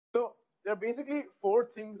there are basically four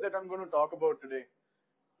things that I'm going to talk about today.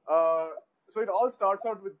 So it all starts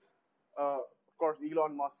out with, of course,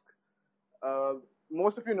 Elon Musk.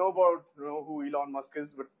 Most of you know who Elon Musk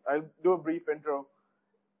is, but I'll do a brief intro.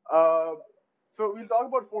 So we'll talk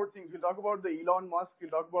about four things. We'll talk about the Elon Musk.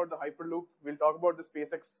 We'll talk about the Hyperloop. We'll talk about the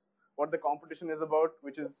SpaceX, what the competition is about,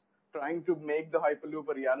 which is trying to make the Hyperloop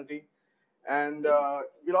a reality. And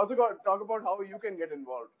we'll also talk about how you can get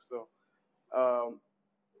involved.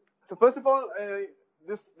 So first of all,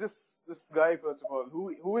 this guy, first of all,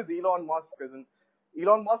 who is Elon Musk?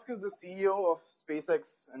 Elon Musk is the CEO of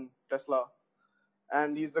SpaceX and Tesla,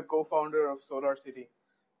 and he's the co-founder of SolarCity.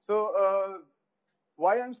 So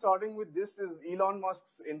why I'm starting with this is Elon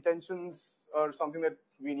Musk's intentions are something that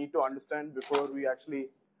we need to understand before we actually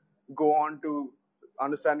go on to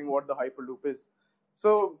understanding what the Hyperloop is.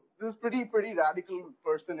 So this is pretty radical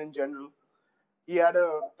person in general. He had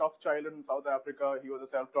a tough childhood in South Africa. He was a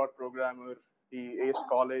self-taught programmer. He aced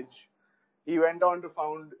college. He went on to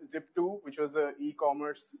found Zip2, which was an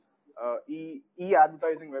e-commerce,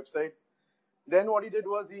 e-advertising website. Then what he did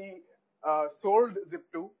was he sold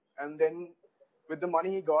Zip2, and then with the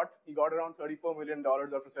money he got around $34 million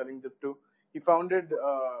after selling Zip2.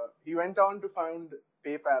 He went on to found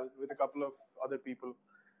PayPal with a couple of other people.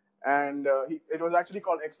 And it was actually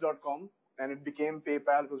called X.com, and it became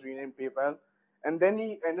PayPal. It was renamed PayPal. And then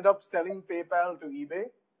he ended up selling PayPal to eBay.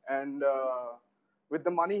 And with the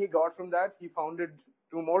money he got from that, he founded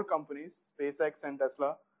two more companies, SpaceX and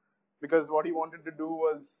Tesla, because what he wanted to do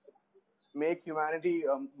was make humanity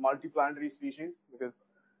a multiplanetary species. Because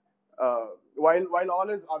while all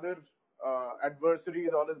his other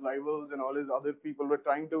adversaries, all his rivals, and all his other people were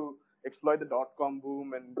trying to exploit the dot-com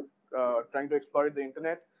boom and trying to exploit the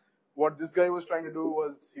internet, what this guy was trying to do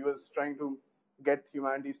was he was trying to get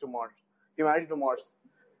humanity to Mars.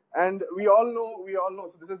 And we all know.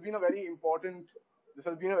 So this has been a very important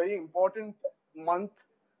month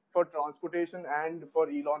for transportation and for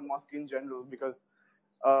Elon Musk in general, because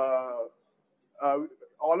all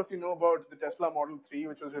of you know about the Tesla Model 3,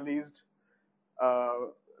 which was released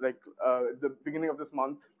the beginning of this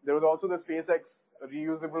month. There was also the SpaceX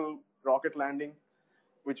reusable rocket landing,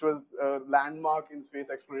 which was a landmark in space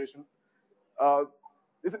exploration.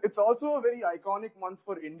 It's also a very iconic month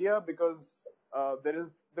for India because there is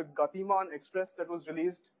the Gatiman Express that was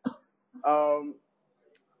released.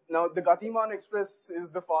 Now, the Gatiman Express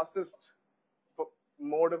is the fastest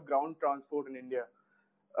mode of ground transport in India.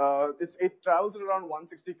 It travels at around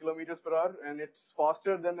 160 kilometers per hour, and it's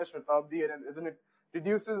faster than the Shatabdi, and it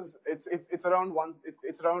reduces. It's around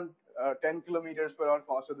 10 kilometers per hour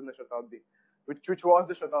faster than the Shatabdi, which was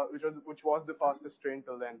the fastest train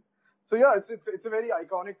till then. So yeah, it's a very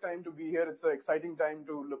iconic time to be here. It's an exciting time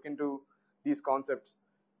to look into these concepts.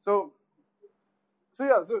 So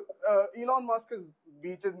Elon Musk has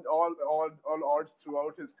beaten all odds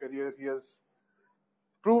throughout his career. He has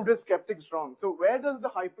proved his skeptics wrong. So where does the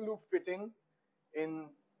Hyperloop fit in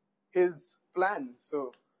his plan?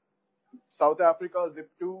 So South Africa,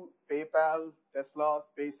 Zip2, PayPal, Tesla,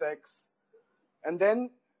 SpaceX, and then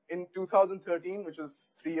in 2013, which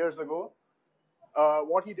was 3 years ago,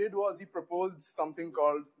 what he did was he proposed something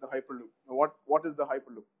called the Hyperloop. What is the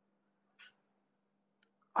Hyperloop?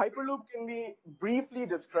 Hyperloop can be briefly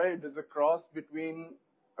described as a cross between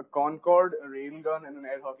a Concorde, a railgun, and an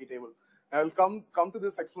air hockey table. I'll come to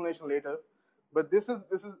this explanation later, but this is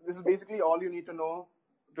basically all you need to know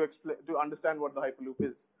to understand what the Hyperloop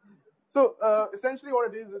is. So essentially,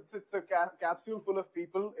 what it is, it's a capsule full of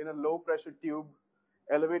people in a low pressure tube,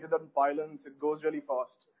 elevated on pylons. It goes really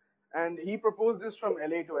fast, and he proposed this from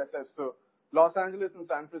LA to SF. So Los Angeles and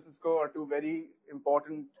San Francisco are two very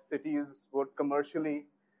important cities, both commercially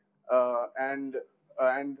and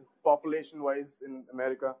population-wise in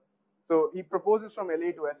America. So he proposes from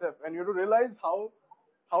LA to SF, and you have to realize how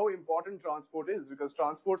important transport is, because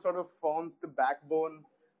transport sort of forms the backbone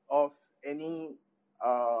of any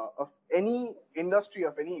industry,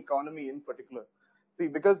 of any economy in particular. See,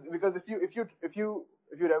 because if you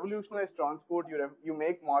revolutionize transport, you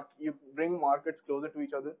bring markets closer to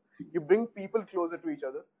each other, you bring people closer to each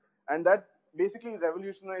other, and that basically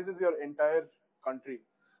revolutionizes your entire country.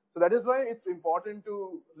 So that is why it's important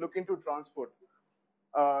to look into transport.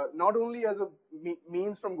 Not only as a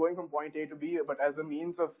means from going from point A to B, but as a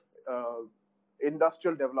means of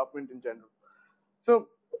industrial development in general. So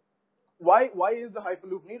why is the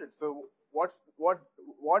Hyperloop needed? So what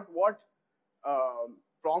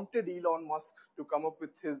prompted Elon Musk to come up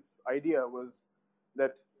with his idea was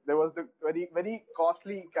that there was the very, very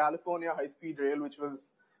costly California high-speed rail, which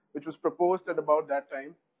was proposed at about that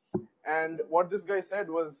time. And what this guy said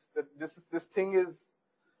was that this thing is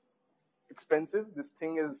expensive. This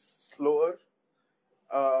thing is slower.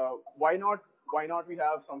 Why not we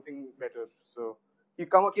have something better? So he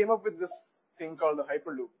came up with this thing called the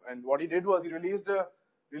Hyperloop, and what he did was he released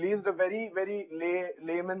a very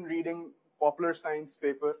layman reading popular science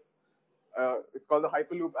paper. It's called the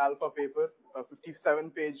Hyperloop Alpha paper, a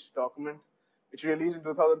 57-page document, which he released in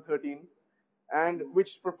 2013, and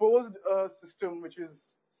which proposed a system which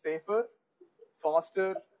is safer,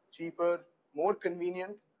 faster, cheaper, more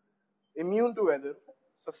convenient, immune to weather,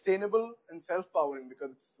 sustainable, and self-powering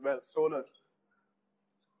because it's, well, solar,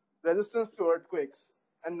 resistance to earthquakes,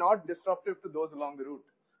 and not disruptive to those along the route.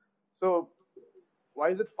 So why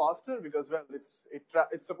is it faster? Because, well, it's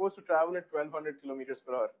supposed to travel at 1,200 kilometers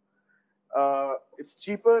per hour. It's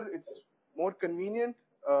cheaper, it's more convenient,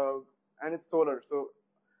 and it's solar. So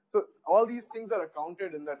all these things are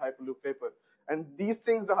accounted in that Hyperloop paper, and these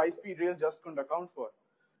things the high-speed rail just couldn't account for.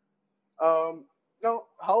 Now,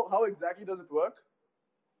 how exactly does it work?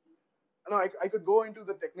 No, I could go into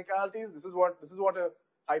the technicalities. This is what a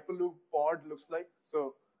Hyperloop pod looks like.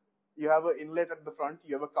 So you have an inlet at the front,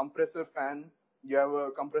 you have a compressor fan, you have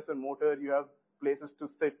a compressor motor, you have places to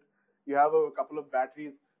sit, you have a couple of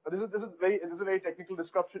batteries. Now, this is a very technical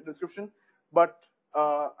description, but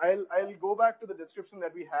I'll go back to the description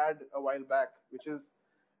that we had a while back, which is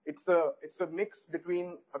it's a mix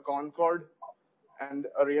between a Concorde and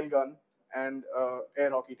a railgun and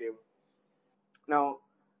air hockey table. Now,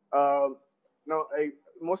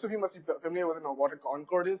 most of you must be familiar with what a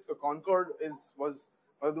Concorde is. So Concorde was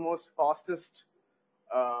one of the most fastest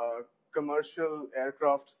commercial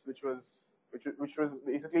aircrafts, which was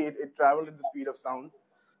basically it traveled at the speed of sound.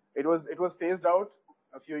 It was phased out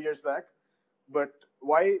a few years back, but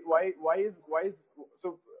why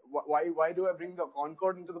do I bring the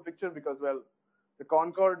Concorde into the picture? Because, well, the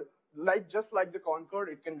Concorde, just like the Concorde,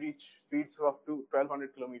 it can reach speeds of up to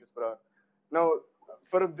 1,200 kilometers per hour. Now,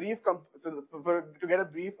 to get a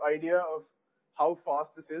brief idea of how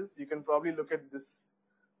fast this is, you can probably look at this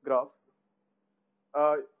graph.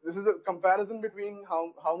 This is a comparison between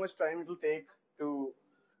how much time it will take to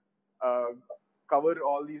cover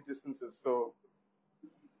all these distances. So,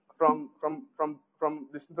 from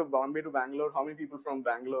distance of Bombay to Bangalore, how many people from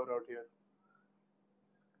Bangalore out here?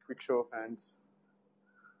 Quick show of hands.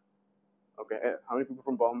 Okay, how many people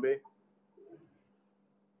from Bombay?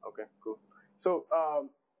 Okay, cool. So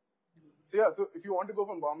if you want to go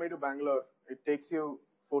from Bombay to Bangalore, it takes you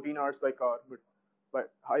 14 hours by car,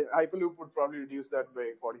 but Hyperloop would probably reduce that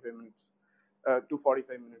by 45 minutes to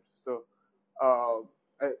 45 minutes. So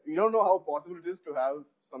you don't know how possible it is to have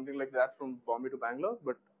something like that from Bombay to Bangalore,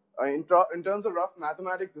 but in terms of rough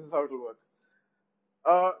mathematics, this is how it will work.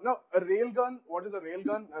 Now, a railgun. What is a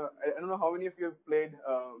railgun? I don't know how many of you have played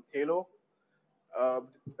Halo. A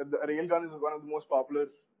railgun is one of the most popular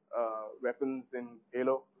weapons in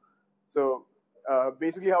Halo. So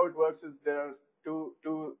basically, how it works is there are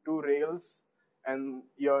two rails, and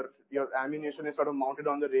your ammunition is sort of mounted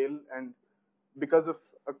on the rail, and because of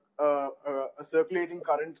a circulating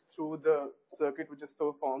current through the circuit which is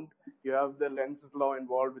so formed, you have the Lenz's law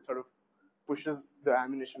involved, which sort of pushes the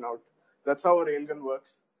ammunition out. That's how a railgun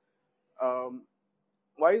works.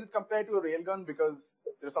 Why is it compared to a railgun? Because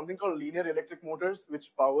there's something called linear electric motors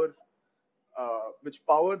which power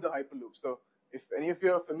the Hyperloop. So if any of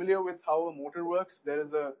you are familiar with how a motor works, there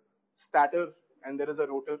is a stator and there is a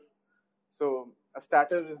rotor. So a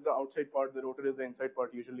stator is the outside part, the rotor is the inside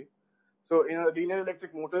part usually. So in a linear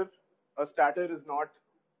electric motor, a stator is not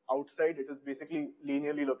outside, it is basically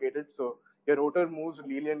linearly located. So your rotor moves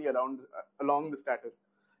linearly along the stator.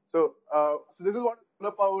 So this is what a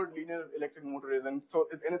solar powered linear electric motor is, and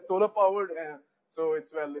it's solar powered, so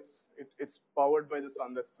it's powered by the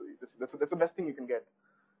sun. That's the best thing you can get.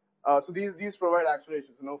 So these provide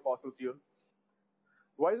acceleration, so no fossil fuel.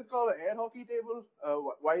 Why is it called an air hockey table?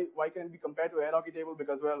 Why can it be compared to air hockey table?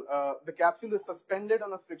 Because, well, the capsule is suspended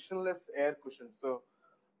on a frictionless air cushion. So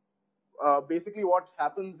basically what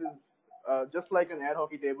happens is just like an air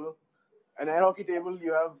hockey table. An air hockey table,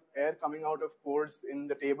 you have air coming out of pores in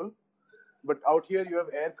the table, but out here you have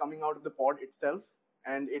air coming out of the pod itself,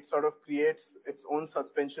 and it sort of creates its own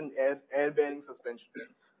suspension, air-bearing suspension.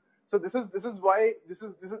 So these are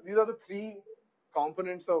the three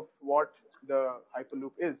components of what the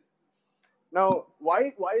Hyperloop is. Now,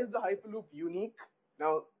 why is the Hyperloop unique?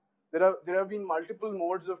 Now, there have been multiple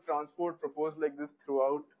modes of transport proposed like this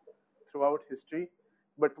throughout history,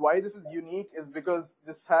 but why this is unique is because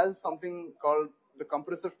this has something called the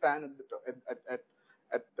compressor fan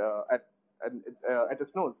at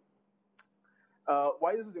its nose.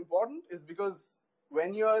 Why this is important is because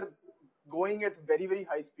when you are going at very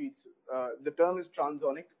high speeds, the term is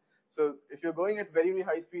transonic. So if you're going at very, very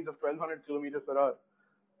high speeds of 1200 kilometers per hour,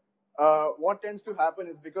 what tends to happen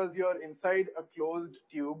is because you're inside a closed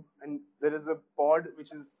tube and there is a pod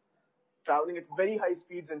which is traveling at very high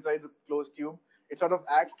speeds inside the closed tube, it sort of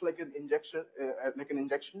acts like an injection,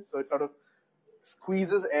 So it sort of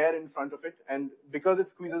squeezes air in front of it, and because it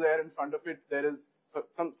squeezes air in front of it, there's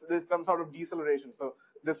some sort of deceleration. So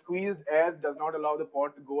the squeezed air does not allow the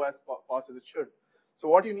pod to go as fast as it should. So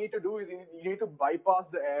what you need to do is you need to bypass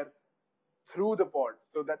the air through the pod.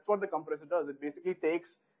 So that's what the compressor does. It basically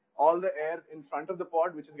takes all the air in front of the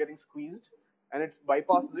pod, which is getting squeezed, and it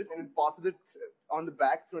bypasses it and it passes it on the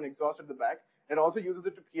back through an exhaust at the back. It also uses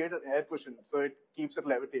it to create an air cushion, so it keeps it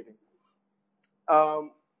levitating.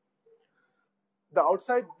 The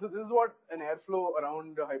outside, this is what an airflow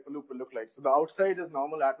around a Hyperloop will look like. So the outside is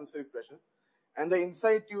normal atmospheric pressure, and the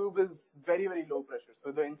inside tube is very, very low pressure.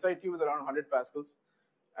 So the inside tube is around 100 pascals.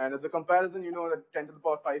 And as a comparison, you know that 10 to the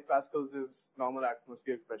power 5 pascals is normal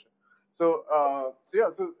atmospheric pressure. So,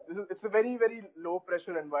 it's a very, very low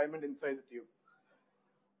pressure environment inside the tube.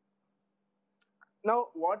 Now,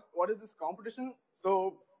 what is this competition?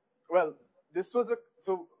 So, well,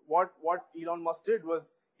 what Elon Musk did was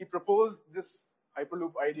he proposed this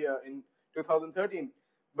Hyperloop idea in 2013,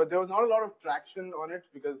 but there was not a lot of traction on it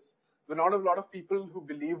because there were not a lot of people who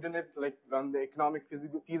believed in it, like on the economic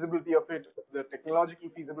feasibility of it, the technological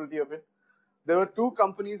feasibility of it. There were two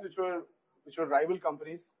companies which were rival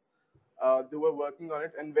companies. They were working on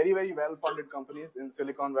it, and very, very well-funded companies in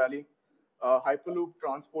Silicon Valley. Hyperloop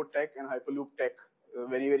Transport Tech and Hyperloop Tech,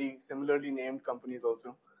 very, very similarly named companies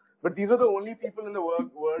also. But these were the only people in the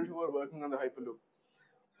world who were working on the Hyperloop.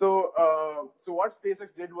 So, what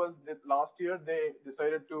SpaceX did was that last year they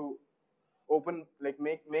decided to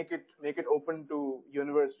make it open to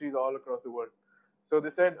universities all across the world. So they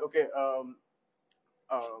said, okay,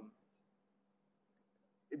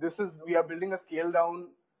 we are building a scale down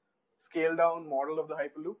model of the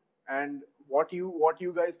Hyperloop, and what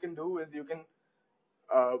you guys can do is you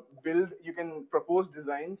can propose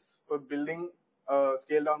designs for building a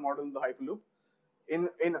scale down model of the Hyperloop in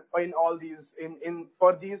all these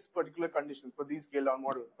for these particular conditions, for this scale down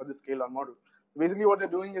model. Basically, what they're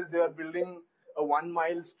doing is they are building a 1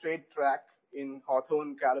 mile straight track in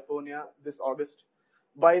Hawthorne, California,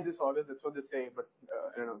 by this August. That's what they say, but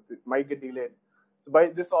I don't know, it might get delayed. So by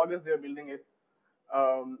this August, they're building it,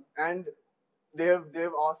 and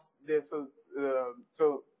they've asked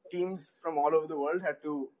so teams from all over the world had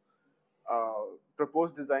to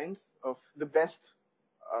propose designs of the best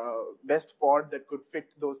pod that could fit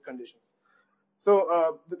those conditions.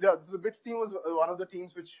 So the BITS team was one of the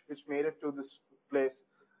teams which made it to this place.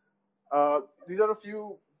 These are a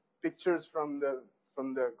few pictures from the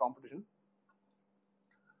competition.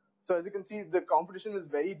 So as you can see, the competition is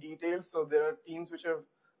very detailed. So there are teams which have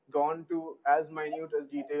gone to as minute as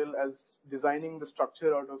detail as designing the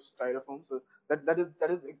structure out of styrofoam. So that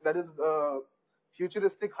is a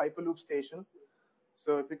futuristic Hyperloop station.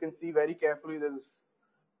 So if you can see very carefully, there's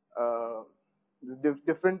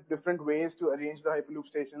different ways to arrange the Hyperloop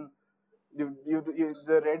station. The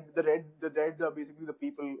red are basically the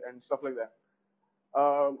people and stuff like that.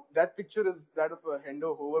 That picture is that of a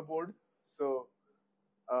Hendo hoverboard. So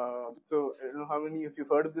I don't know how many of you've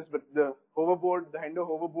heard of this, but the Hendo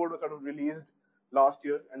hoverboard was sort of released last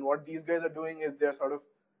year. And what these guys are doing is they're sort of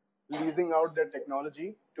leasing out their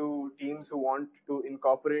technology to teams who want to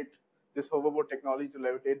incorporate this hoverboard technology to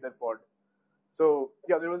levitate their pod. So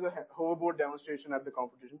yeah, there was a hoverboard demonstration at the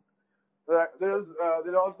competition. There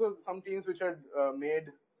are also some teams which had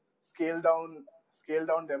made scale down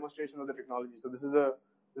demonstration of the technology. So this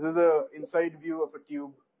is a inside view of a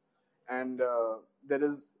tube, and there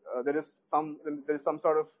is some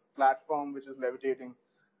sort of platform which is levitating.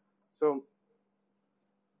 So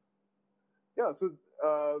yeah, so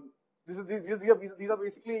these are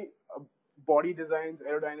basically body designs,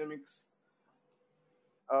 aerodynamics.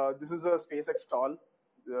 This is a SpaceX stall.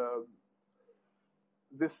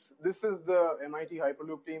 This is the MIT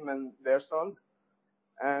Hyperloop team and their stall,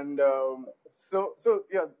 and so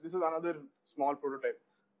yeah, this is another small prototype.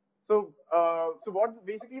 So what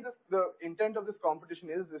basically the intent of this competition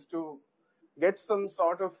is to get some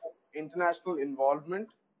sort of international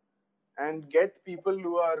involvement and get people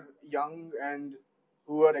who are young and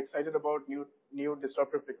who are excited about new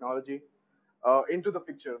disruptive technology into the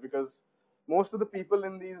picture, because most of the people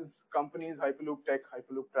in these companies, Hyperloop Tech,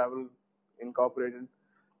 Hyperloop Travel Incorporated,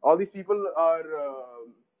 all these people are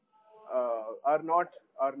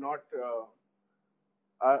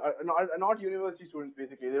not university students.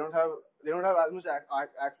 Basically, they don't have as much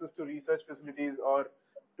access to research facilities or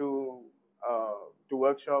to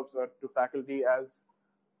workshops or to faculty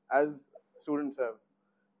as students have,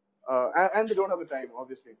 and they don't have the time,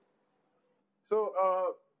 obviously.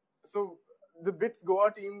 So, so the BITS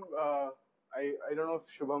Goa team, I don't know if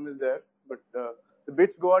Shubham is there, but the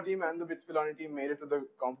BITS Goa team and the BITS Pilani team made it to the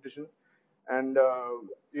competition. And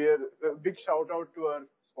we're a big shout out to our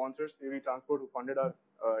sponsors, AV Transport, who funded our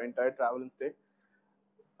entire travel and stay.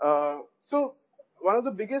 So one of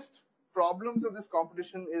the biggest problems of this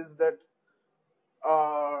competition is that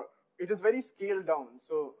it is very scaled down.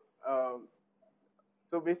 So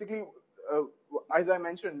basically, as I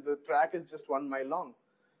mentioned, the track is just 1 mile long.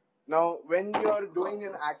 Now, when you're doing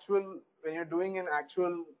an actual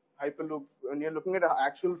Hyperloop, when you're looking at an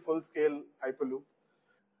actual full-scale Hyperloop,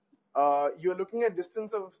 you're looking at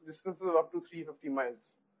distances of up to 350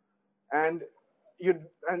 miles, and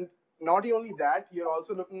not only that, you're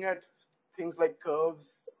also looking at things like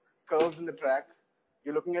curves in the track.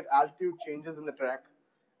 You're looking at altitude changes in the track,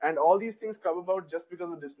 and all these things come about just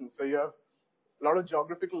because of distance. So you have a lot of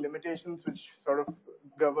geographical limitations which sort of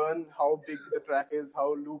govern how big the track is,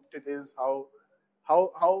 how looped it is, how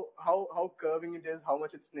curving it is, how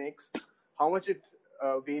much it snakes, how much it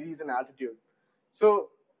varies in altitude. So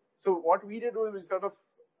what we did was we sort of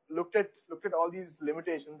looked at all these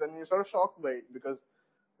limitations, and you're sort of shocked by it, because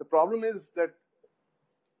the problem is that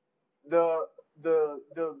the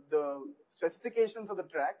specifications of the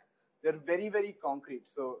track, they're very, very concrete.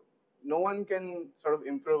 So no one can sort of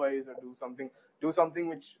improvise or do something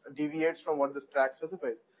which deviates from what this track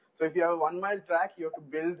specifies. So if you have a 1 mile track, you have to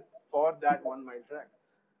build for that 1 mile track.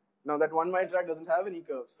 Now that 1 mile track doesn't have any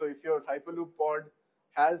curves. So if your Hyperloop pod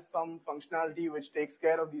has some functionality which takes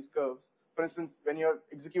care of these curves, for instance, when you're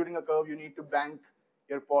executing a curve, you need to bank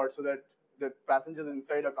your pod so that the passengers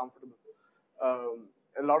inside are comfortable.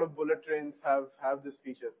 A lot of bullet trains have this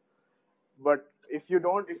feature. But if you're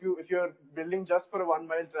building just for a 1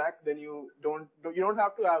 mile track, then you don't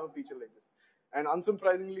have to have a feature like this. And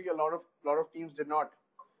unsurprisingly, a lot of teams did not.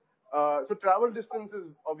 So travel distance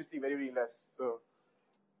is obviously very, very less. So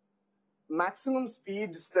maximum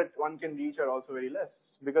speeds that one can reach are also very less,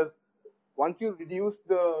 because once you reduce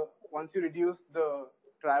the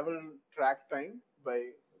travel track time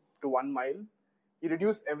to 1 mile, you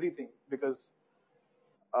reduce everything, because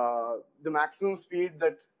the maximum speed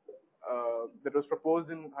that was proposed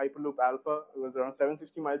in Hyperloop Alpha was around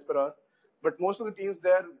 760 miles per hour. But most of the teams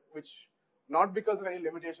there, which not because of any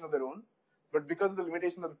limitation of their own, but because of the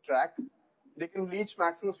limitation of the track, they can reach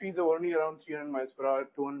maximum speeds of only around 300 miles per hour,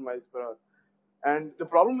 200 miles per hour. And the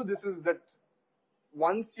problem with this is that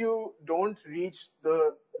once you don't reach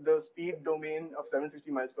the speed domain of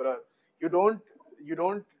 760 miles per hour, you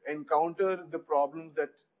don't encounter the problems that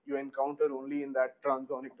you encounter only in that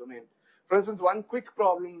transonic domain. For instance, one quick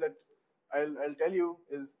problem that I'll tell you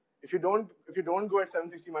is, if you don't go at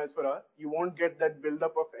 760 miles per hour, you won't get that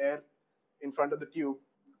buildup of air in front of the tube,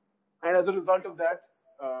 and as a result of that,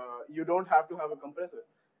 you don't have to have a compressor.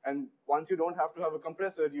 And once you don't have to have a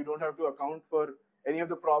compressor, you don't have to account for any of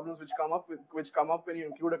the problems which come up when you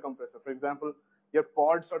include a compressor. For example, your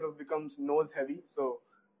pod sort of becomes nose heavy, so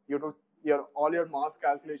all your mass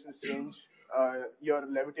calculations change, your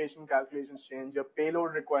levitation calculations change, your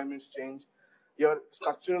payload requirements change, your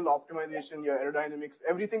structural optimization, your aerodynamics,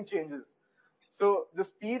 everything changes. So the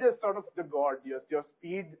speed is sort of the god. Yes, your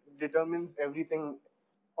speed determines everything,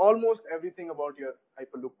 almost everything about your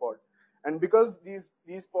Hyperloop pod. And because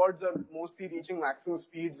these pods are mostly reaching maximum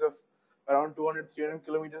speeds of around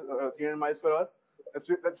 300 miles per hour,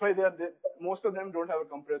 that's why most of them don't have a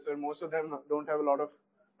compressor. Most of them don't have a lot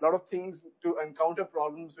of things to encounter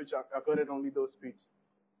problems which occur at only those speeds.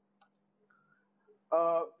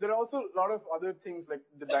 There are also a lot of other things like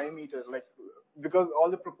the diameter, because all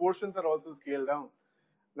the proportions are also scaled down.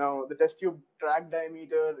 Now the test tube track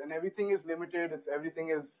diameter and everything is limited. Everything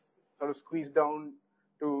is sort of squeezed down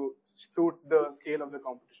to suit the scale of the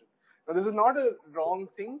competition. Now this is not a wrong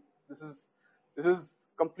thing. This is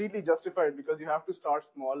completely justified, because you have to start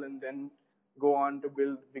small and then go on to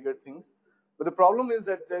build bigger things. But the problem is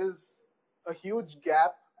that there is a huge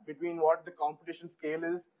gap between what the competition scale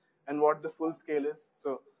is and what the full scale is.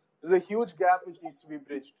 So there's a huge gap which needs to be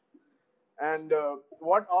bridged. And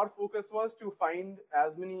what our focus was to find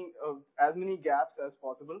as many gaps as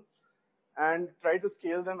possible, and try to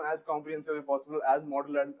scale them as comprehensively as possible, as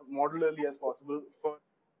modularly as possible for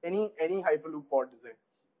any Hyperloop pod design.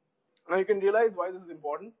 Now you can realize why this is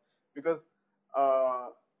important, because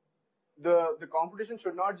the competition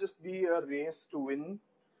should not just be a race to win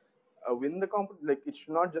the competition. It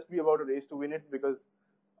should not just be about a race to win it, because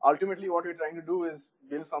ultimately what we're trying to do is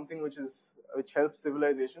build something which helps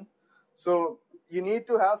civilization. So you need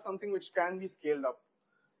to have something which can be scaled up.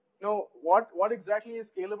 Now, what exactly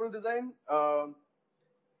is scalable design?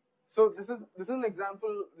 So this is an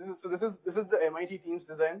example. This is the MIT team's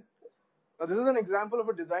design. Now, this is an example of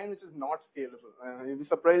a design which is not scalable. You'll be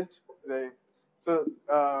surprised. Right? So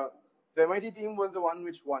the MIT team was the one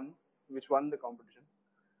which won the competition.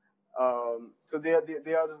 So they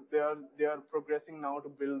are progressing now to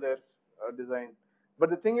build their design. But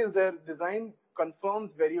the thing is, their design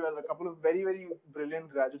conforms very well. A couple of very, very brilliant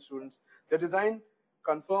graduate students. Their design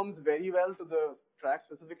conforms very well to the track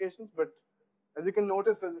specifications, but as you can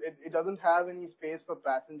notice, it doesn't have any space for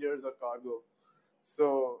passengers or cargo.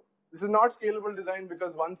 So this is not scalable design,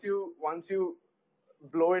 because once you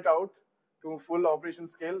blow it out to full operation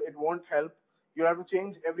scale, it won't help. You'll have to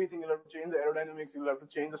change everything. You'll have to change the aerodynamics. You'll have to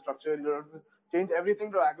change the structure. You'll have to change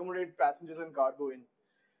everything to accommodate passengers and cargo in.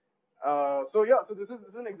 So this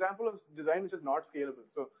is an example of design which is not scalable.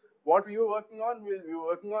 So what we were working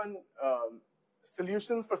on,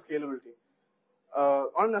 solutions for scalability.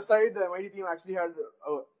 On an aside, the MIT team actually had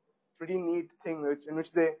a pretty neat thing in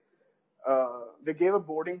which they gave a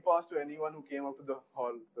boarding pass to anyone who came up to the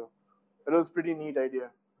hall. So that was a pretty neat idea,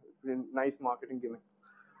 pretty nice marketing gimmick.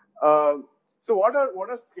 So what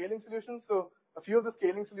are scaling solutions? So a few of the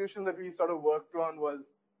scaling solutions that we sort of worked on was,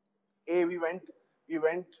 we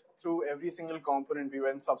went through every single component. We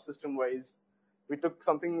went subsystem wise. We took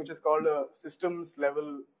something which is called a systems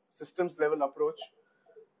level approach.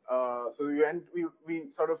 So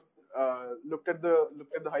we sort of looked at the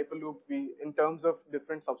Hyperloop in terms of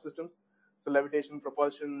different subsystems. So levitation,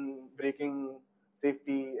 propulsion, braking,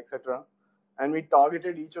 safety, etc. And we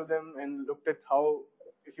targeted each of them and looked at how,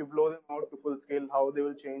 if you blow them out to full scale, how they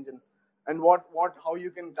will change, and how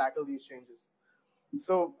you can tackle these changes.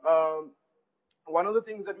 So one of the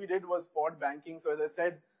things that we did was pod banking. So as I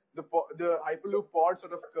said, the Hyperloop pod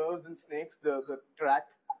sort of curves and snakes the track.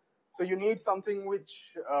 So you need something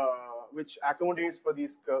which accommodates for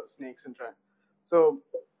these snakes and track. So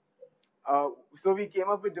we came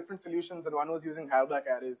up with different solutions, and one was using halfback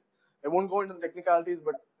arrays. I won't go into the technicalities,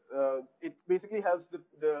 but it basically helps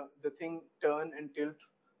the thing turn and tilt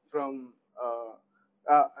from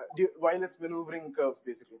while it's maneuvering curves,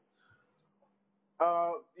 basically.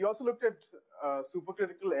 You also looked at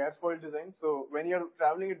supercritical airfoil design. So when you're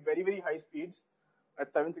traveling at very, very high speeds,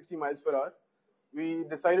 at 760 miles per hour, we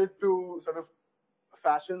decided to sort of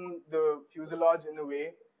fashion the fuselage in a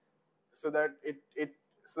way so that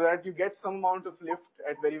you get some amount of lift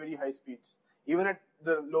at very, very high speeds, even at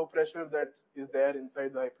the low pressure that is there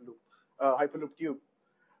inside the Hyperloop tube.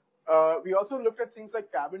 We also looked at things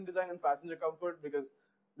like cabin design and passenger comfort, because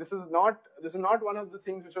this is not one of the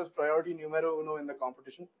things which was priority numero uno in the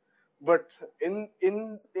competition, but in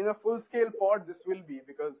a full scale pod this will be,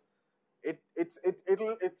 because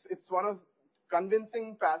it's one of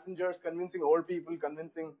convincing passengers, convincing old people,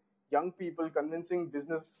 convincing young people, convincing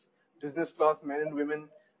business class men and women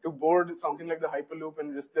to board something like the Hyperloop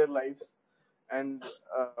and risk their lives, and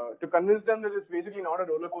to convince them that it's basically not a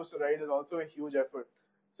roller coaster ride is also a huge effort.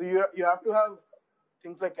 So you have to have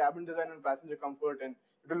things like cabin design and passenger comfort, and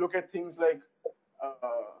to look at things like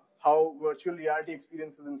how virtual reality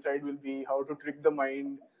experiences inside will be, how to trick the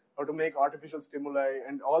mind, how to make artificial stimuli,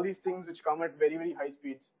 and all these things which come at very, very high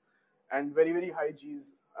speeds and very, very high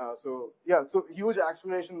Gs. So huge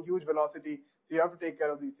acceleration, huge velocity. So you have to take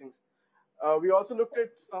care of these things. We also looked at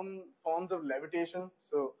some forms of levitation.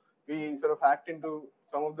 So we sort of hacked into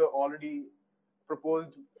some of the already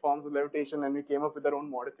proposed forms of levitation, and we came up with our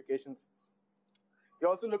own modifications. We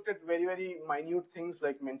also looked at very, very minute things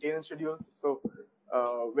like maintenance schedules. So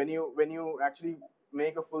when you actually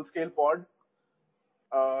make a full-scale pod,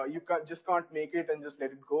 you can't make it and just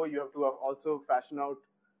let it go. You have to also fashion out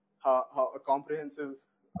how a comprehensive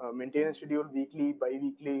maintenance schedule, weekly,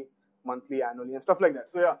 bi-weekly, monthly, annually, and stuff like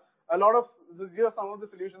that. So yeah, these are some of the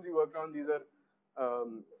solutions we worked on. These are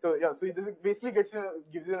so this basically gives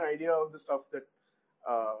you an idea of the stuff that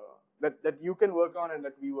you can work on and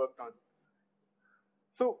that we worked on.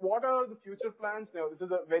 So what are the future plans now? This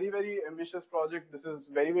is a very, very ambitious project. This is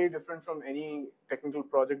very, very different from any technical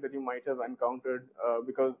project that you might have encountered,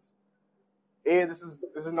 because it's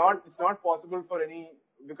not possible for any,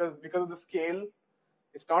 because of the scale,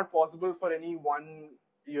 it's not possible for any one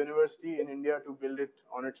university in India to build it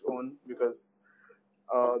on its own, because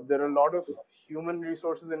there are a lot of human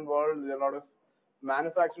resources involved, there are a lot of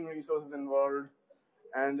manufacturing resources involved,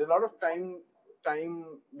 and a lot of time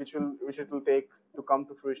which it will take to come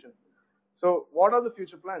to fruition. So what are the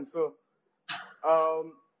future plans? So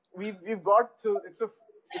we've got to,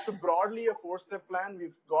 it's a broadly a 4-step plan.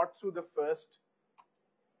 We've got through the first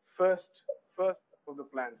of the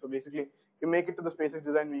plan. So basically, you make it to the SpaceX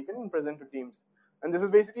Design Weekend and present to teams. And this is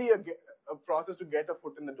basically a process to get a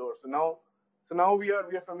foot in the door. So now we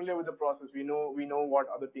are familiar with the process. We know what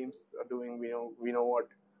other teams are doing. We know what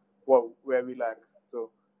where we lack.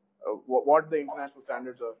 So what the international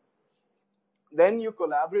standards are. Then you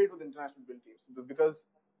collaborate with international build teams, because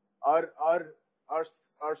our our our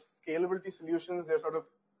our scalability solutions,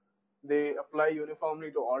 they apply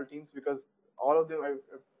uniformly to all teams, because all of them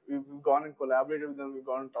we've gone and collaborated with them, we've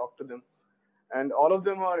gone and talked to them, and all of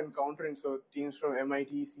them are encountering, so teams from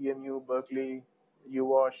MIT, CMU, Berkeley,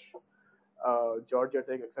 UWash, Georgia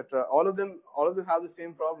Tech, etc. All of them have the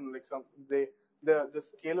same problem. Like the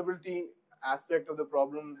scalability aspect of the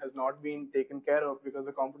problem has not been taken care of because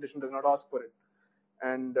the competition does not ask for it.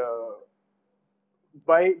 And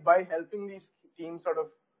by helping these teams sort of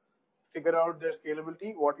figure out their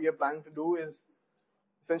scalability, what we are planning to do is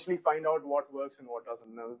essentially find out what works and what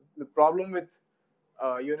doesn't. Now, the problem with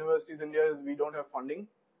universities in India is we don't have funding,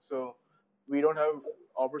 so we don't have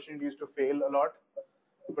opportunities to fail a lot.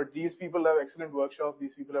 But these people have excellent workshops.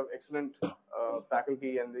 These people have excellent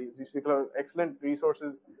faculty, and these people have excellent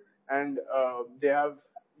resources, and they have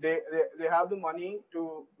the money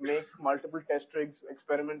to make multiple test rigs,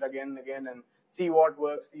 experiment again and again, and see what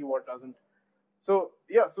works, see what doesn't. So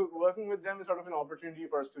yeah, so working with them is sort of an opportunity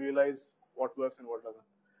for us to realize what works and what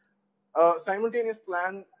doesn't. Simultaneous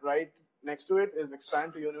plan right next to it is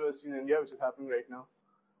expand to university in India, which is happening right now.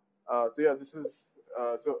 So yeah,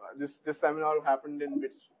 this seminar happened in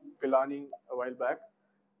BITS Pilani a while back.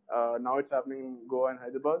 Now it's happening in Goa and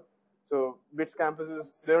Hyderabad. So BITS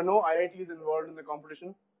campuses, there are no IITs involved in the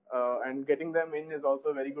competition, and getting them in is also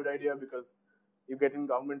a very good idea, because you get in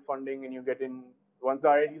government funding, and you get in, once the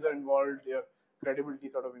IITs are involved, their credibility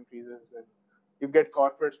sort of increases, and you get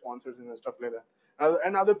corporate sponsors and stuff like that,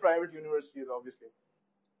 and other private universities, obviously.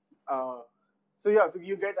 So yeah, so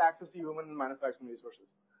you get access to human and manufacturing resources.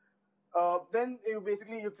 Then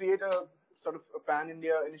you create a sort of a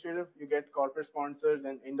pan-India initiative. You get corporate sponsors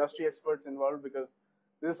and industry experts involved, because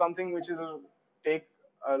this is something which will take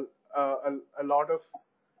a lot of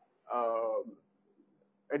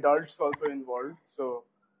adults also involved. So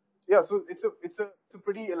yeah, so it's a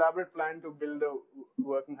pretty elaborate plan to build a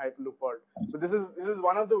working Hyperloop pod. But this is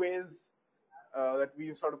one of the ways that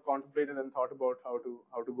we've sort of contemplated and thought about how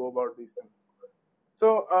to go about these things.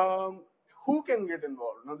 So who can get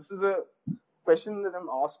involved? Now, this is a question that I'm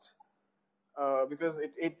asked because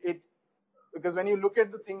because when you look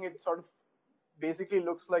at the thing, it sort of basically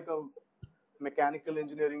looks like a mechanical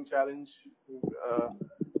engineering challenge.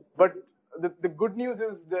 But the good news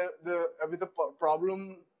is with a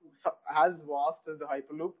problem as vast as the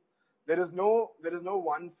Hyperloop, there is no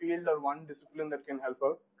one field or one discipline that can help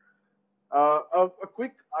out. I'll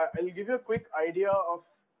give you a quick idea of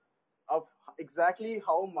exactly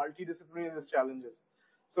how multidisciplinary this challenge is.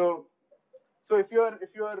 So if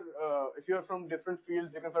you're from different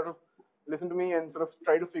fields, you can sort of listen to me and sort of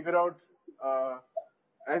try to figure out,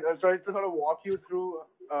 and I'll try to sort of walk you through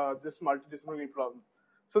this multidisciplinary problem.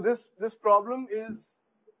 So this problem is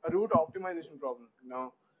a route optimization problem.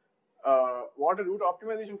 Now, what a route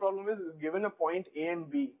optimization problem is given a point A and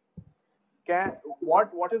B.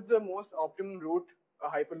 What is the most optimum route a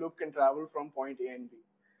Hyperloop can travel from point A and B?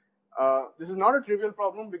 This is not a trivial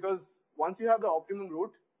problem, because once you have the optimum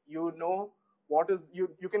route, you know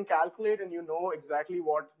you can calculate, and you know exactly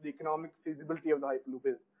what the economic feasibility of the Hyperloop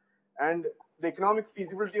is. And the economic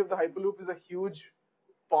feasibility of the Hyperloop is a huge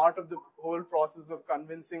part of the whole process of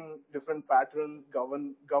convincing different patrons,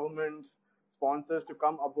 governments, sponsors to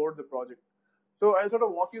come aboard the project. So I'll sort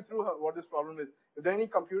of walk you through what this problem is. If there are any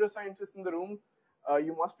computer scientists in the room,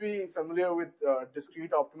 you must be familiar with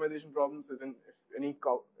discrete optimization problems, as in any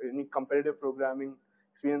competitive programming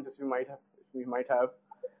experience if we might have.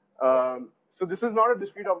 So this is not a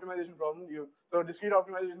discrete optimization problem. So a discrete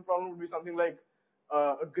optimization problem would be something like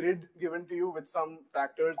a grid given to you with some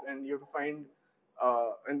factors, and you have to find,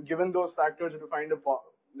 and given those factors, you have to find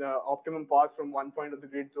the optimum path from one point of the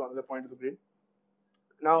grid to another point of the grid.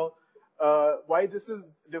 Now, why this is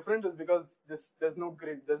different is because there's no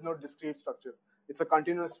grid, there's no discrete structure. It's a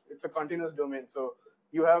continuous domain. So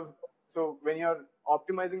when you're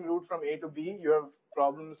optimizing route from A to B, you have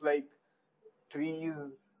problems like trees,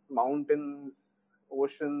 mountains,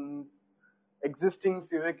 oceans, existing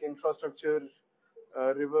civic infrastructure,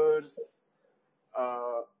 rivers,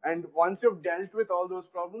 and once you've dealt with all those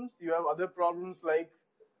problems, you have other problems like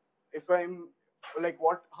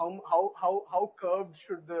how curved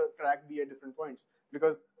should the track be at different points?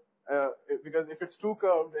 Because if it's too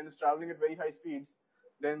curved and it's traveling at very high speeds,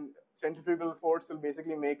 then centrifugal force will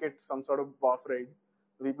basically make it some sort of buff ride.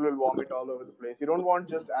 People will vomit all over the place. You don't want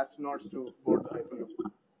just astronauts to board the Hyperloop.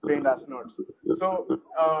 trained astronauts.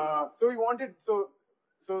 So we wanted so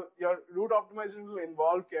your route optimization will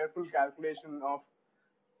involve careful calculation of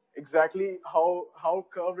exactly how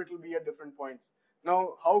curved it will be at different points.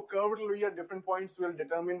 Now, how curved it will be at different points will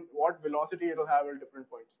determine what velocity it will have at different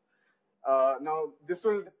points. Now, this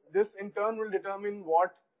in turn will determine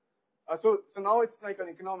what. So now it's like an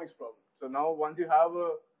economics problem. So now once you have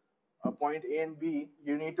a point A and B,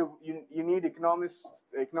 you need economics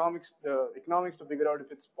to figure out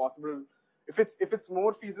if it's possible, if it's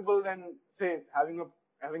more feasible than say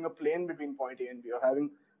having a plane between point A and B, or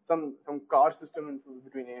having some car system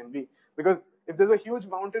between A and B. Because if there's a huge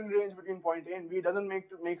mountain range between point A and B, it doesn't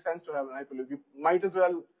make sense to have an Hyperloop. You might as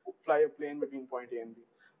well fly a plane between point A and B.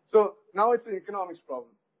 So now it's an economics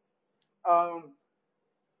problem.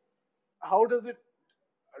 How does it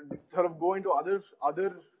sort of go into other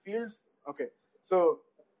fields? Okay, so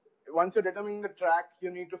once you're determining the track,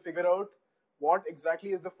 you need to figure out what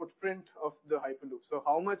exactly is the footprint of the Hyperloop. So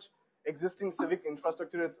how much existing civic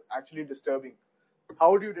infrastructure it's actually disturbing.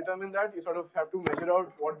 How do you determine that? You sort of have to measure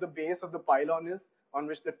out what the base of the pylon is on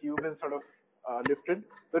which the tube is sort of lifted.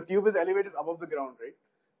 The tube is elevated above the ground, right?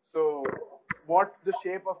 So what the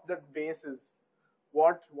shape of that base is,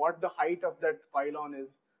 what the height of that pylon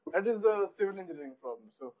is, that is the civil engineering problem.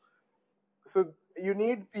 So you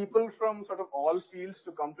need people from sort of all fields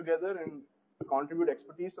to come together and contribute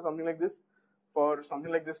expertise to something like this, for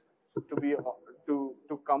something like this to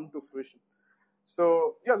come to fruition.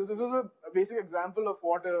 So yeah, this was a basic example of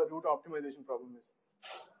what a route optimization problem is,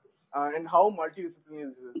 and how multidisciplinary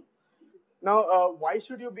this is. Now, why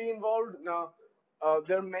should you be involved? Now,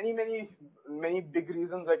 there are many big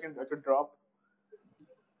reasons I could drop.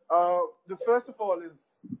 The first of all is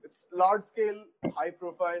it's large scale, high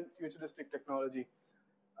profile, futuristic technology.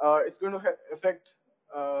 It's going to affect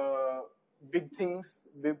big things,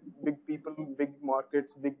 big people, big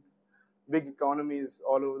markets, big economies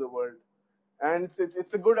all over the world. And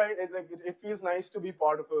it's a good idea. It feels nice to be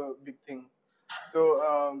part of a big thing.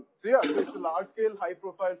 So yeah, it's a large scale, high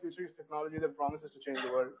profile, futuristic technology that promises to change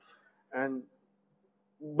the world. And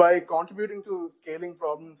by contributing to scaling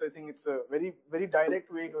problems, I think it's a very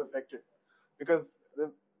direct way to affect it, because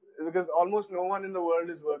almost no one in the world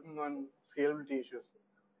is working on scalability issues.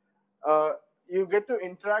 You get to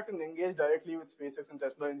interact and engage directly with SpaceX and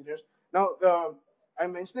Tesla engineers. Now,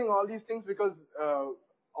 I'm mentioning all these things because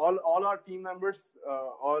all our team members,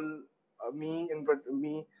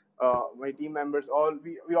 my team members,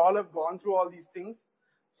 we all have gone through all these things.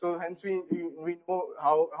 So hence we know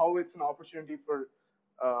how it's an opportunity for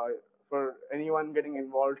anyone getting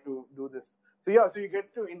involved to do this. So yeah, so you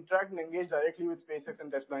get to interact and engage directly with SpaceX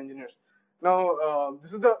and Tesla engineers. Now,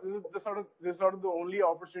 this is sort of the only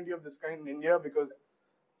opportunity of this kind in India, because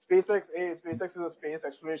SpaceX is a space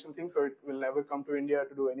exploration thing, so it will never come to India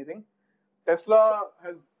to do anything. Tesla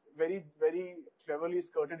has very cleverly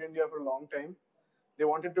skirted India for a long time. They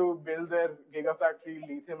wanted to build their gigafactory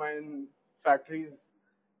lithium-ion factories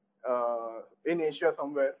in Asia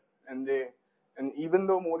somewhere, and even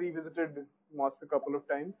though Modi visited Musk a couple of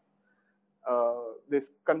times, they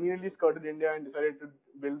conveniently skirted India and decided to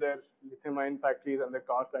build their lithium-ion factories and their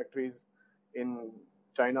car factories in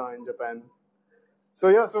China and Japan. So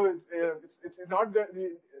yeah, so it's not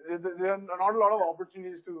there are not a lot of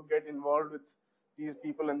opportunities to get involved with these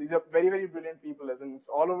people, and these are very brilliant people. As in, it's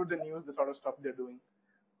all over the news, the sort of stuff they're doing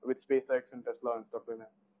with SpaceX and Tesla and stuff like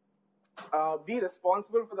that. Be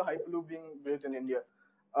responsible for the Hyperloop being built in India.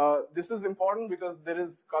 This is important because there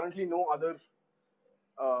is currently no other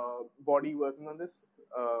body working on this,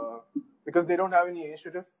 because they don't have any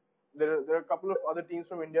initiative. There are a couple of other teams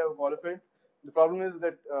from India who qualified. The problem is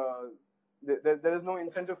that there is no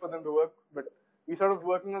incentive for them to work, but we're sort of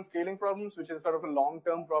working on scaling problems, which is sort of a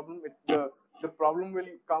long-term problem. The problem will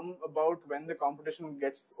come about when the competition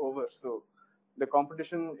gets over. So the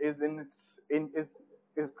competition is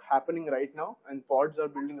happening right now, and pods are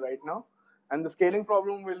building right now, and the scaling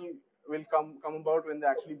problem will come about when they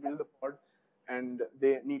actually build the pod, and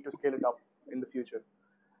they need to scale it up in the future.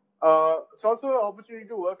 It's also an opportunity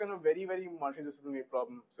to work on a very multidisciplinary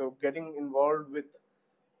problem. So getting involved with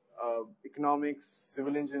economics,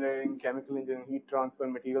 civil engineering, chemical engineering, heat transfer,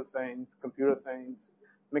 material science, computer science,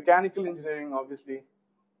 mechanical engineering, obviously,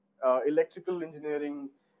 electrical engineering,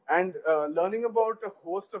 and learning about a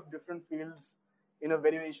host of different fields in a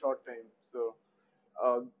very short time. So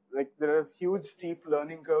like there are huge steep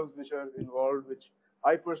learning curves which are involved, which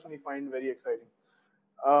I personally find very exciting.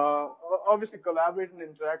 Obviously, collaborate and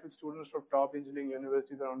interact with students from top engineering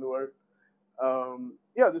universities around the world.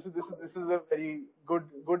 Yeah, this is a very good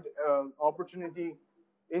opportunity,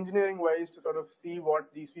 engineering wise, to sort of see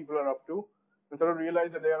what these people are up to, and sort of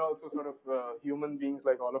realize that they are also sort of human beings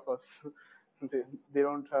like all of us. they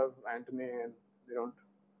don't have antennae and they don't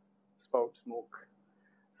spout smoke.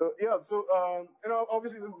 So yeah, so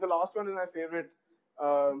obviously the last one is my favorite.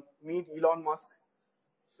 Meet Elon Musk.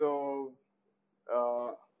 So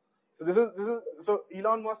so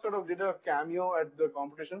Elon Musk sort of did a cameo at the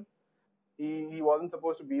competition. He wasn't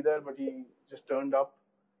supposed to be there, but he just turned up.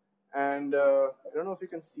 And I don't know if you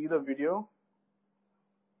can see the video.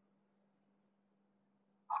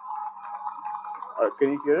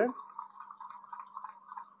 Can you hear it?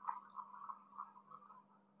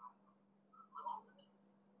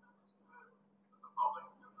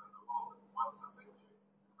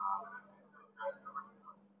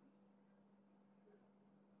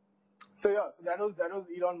 So yeah, so that was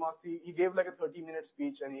Elon Musk. He gave like a 30-minute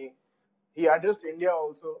speech, and he addressed India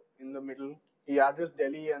also in the middle. He addressed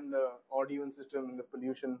Delhi and the odd even system and the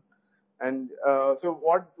pollution. And so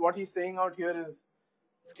what he's saying out here is,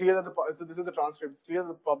 it's clear that so this is the transcript. It's clear that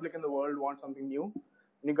the public in the world want something new,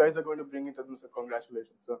 and you guys are going to bring it to them. So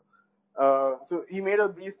congratulations. So he made a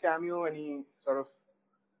brief cameo, and he sort of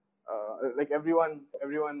like everyone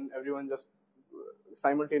just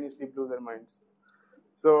simultaneously blew their minds.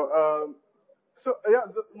 So yeah,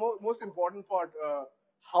 the most important part,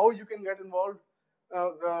 how you can get involved.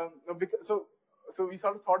 So we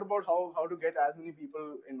sort of thought about how to get as many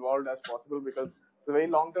people involved as possible, because it's a very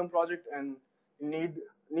long-term project and you need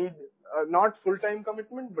not full-time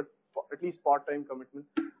commitment, but at least part-time commitment.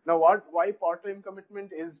 Now, why part-time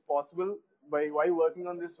commitment is possible, why working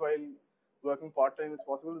on this while working part-time is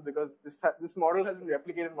possible, because this model has been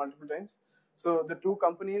replicated multiple times. So the two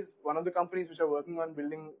companies, one of the companies which are working on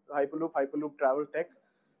building Hyperloop Travel Tech,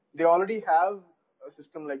 they already have a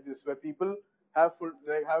system like this where people have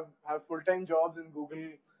full-time jobs in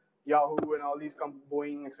Google, Yahoo, and all these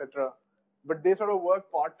Boeing, etc. But they sort of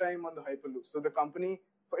work part-time on the Hyperloop. So the company,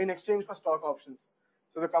 in exchange for stock options.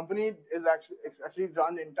 So the company is actually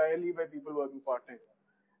run entirely by people working part-time.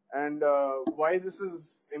 And why something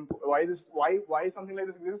like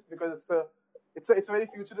this exists? Because it's a very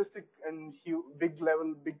futuristic and big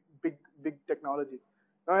level, big technology.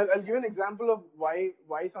 Now I'll give an example of why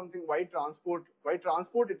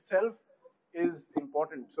transport itself is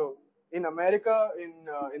important. So in America, in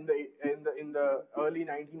the early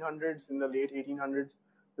 1900s, in the late 1800s,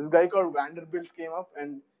 this guy called Vanderbilt came up,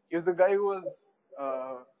 and he was the guy who was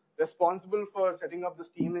responsible for setting up the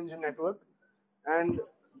steam engine network. And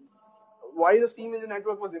why the steam engine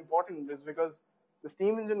network was important is because the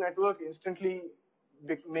steam engine network instantly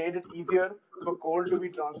made it easier for coal to be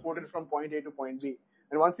transported from point A to point B.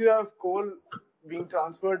 And once you have coal being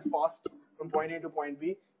transferred fast from point A to point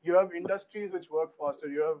B, you have industries which work faster.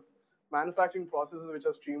 You have manufacturing processes which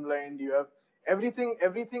are streamlined. You have everything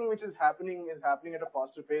which is happening at a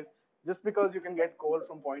faster pace, just because you can get coal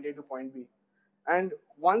from point A to point B. And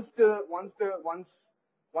once the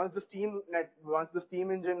steam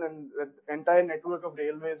engine and the entire network of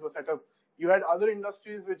railways was set up, you had other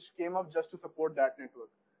industries which came up just to support that network.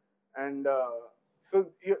 And so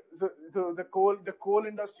the coal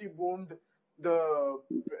industry boomed, the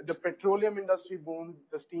petroleum industry boomed,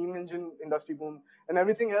 the steam engine industry boomed, and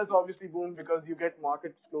everything else obviously boomed, because you get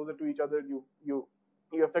markets closer to each other. You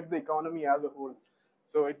affect the economy as a whole.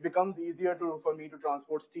 So it becomes easier for me to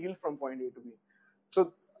transport steel from point A to B.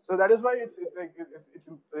 So that is why it's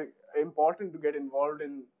important to get involved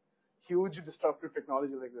in huge disruptive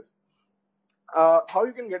technology like this. How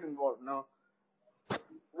you can get involved now?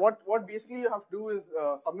 What basically you have to do is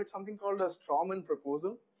submit something called a strawman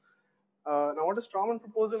proposal. Now, what a strawman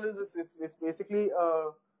proposal is, it's basically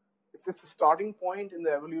it's a starting point in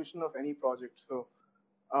the evolution of any project. So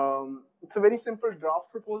it's a very simple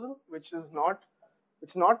draft proposal, which is not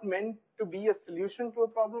meant to be a solution to a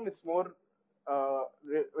problem. It's more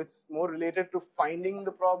related to finding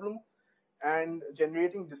the problem and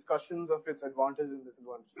generating discussions of its advantages and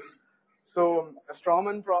disadvantages. So a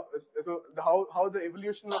strawman how the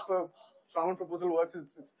evolution of a strawman proposal works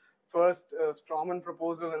is, it's first a strawman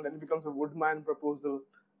proposal, and then it becomes a woodman proposal,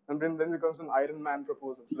 and then it becomes an iron man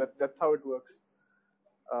proposal. So that's how it works.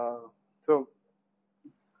 So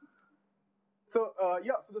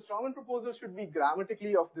the strawman proposal should be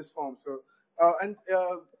grammatically of this form. So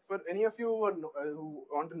for any of you who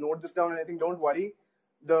want to note this down, and I think, don't worry.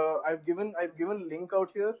 I've given link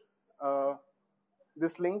out here.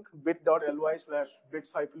 This link,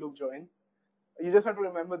 bit.ly/bits Hyperloop join. You just have to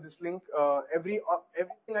remember this link.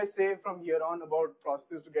 Everything I say from here on about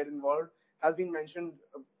processes to get involved has been mentioned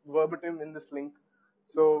verbatim in this link.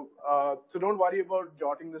 So don't worry about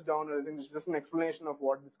jotting this down or anything. It's just an explanation of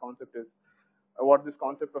what this concept is, what this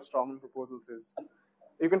concept of strawman proposals is.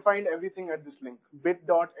 You can find everything at this link,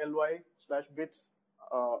 bit.ly/bits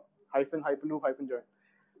hyperloop-join.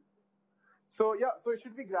 So yeah, so it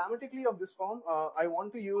should be grammatically of this form. I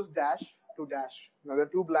want to use dash to dash. Now there are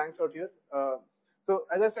two blanks out here. So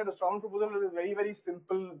as I said, a strong proposal is a very, very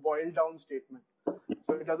simple boiled down statement.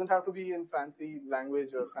 So it doesn't have to be in fancy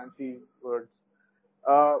language or fancy words.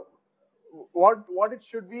 What it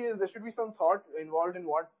should be is there should be some thought involved in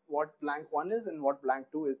what blank 1 is and what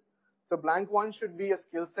blank 2 is. So blank 1 should be a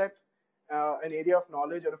skill set, an area of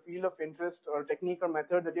knowledge or a field of interest or a technique or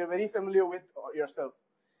method that you're very familiar with yourself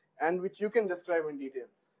and which you can describe in detail.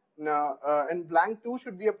 Now, and blank 2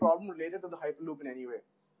 should be a problem related to the Hyperloop in any way.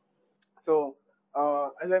 So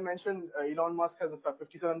as I mentioned, Elon Musk has a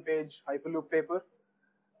 57-page Hyperloop paper.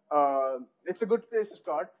 It's a good place to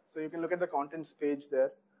start. So you can look at the contents page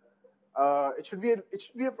there. It should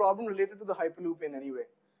be a problem related to the Hyperloop in any way.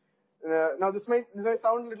 Now this might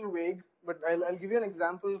sound a little vague, but I'll give you an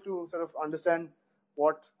example to sort of understand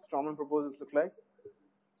what Strawman proposals look like.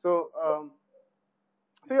 So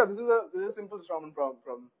yeah, this is a simple Strawman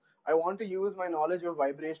problem. I want to use my knowledge of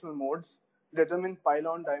vibrational modes to determine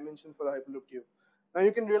pylon dimensions for the Hyperloop tube. Now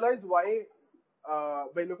you can realize why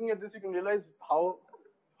by looking at this, you can realize how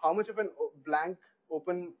much of a blank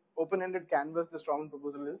open-ended canvas the Strawman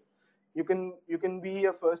proposal is. You can be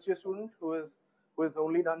a first-year student who has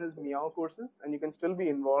only done his Meow courses, and you can still be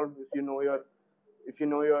involved if you know your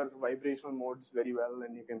vibrational modes very well,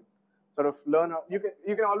 and you can sort of learn how you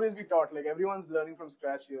can always be taught. Like everyone's learning from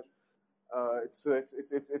scratch here. It's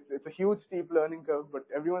a huge steep learning curve, but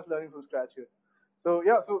everyone's learning from scratch here. So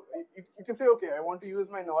yeah, so you can say, okay, I want to use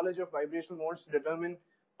my knowledge of vibrational modes to determine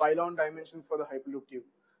pylon dimensions for the Hyperloop tube.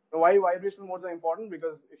 Now, why vibrational modes are important?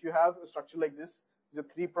 Because if you have a structure like this, the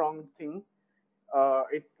three-pronged thing,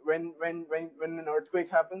 when an earthquake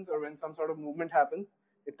happens or when some sort of movement happens,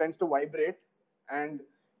 it tends to vibrate, and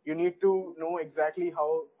you need to know exactly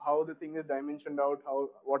how the thing is dimensioned out,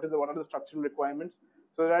 what are the structural requirements,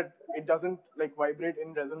 so that it doesn't like vibrate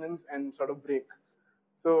in resonance and sort of break.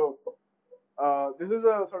 So this is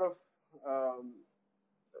a sort of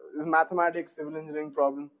mathematics, civil engineering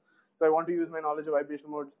problem. So I want to use my knowledge of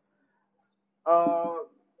vibrational modes.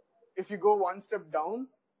 If you go one step down,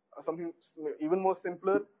 something even more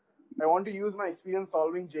simpler, I want to use my experience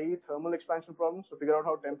solving JE thermal expansion problems to figure out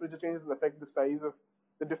how temperature changes will affect the size of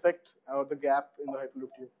the defect or the gap in the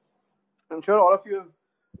Hyperloop tube. I'm sure all of you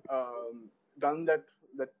have done that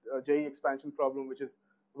JE expansion problem, which is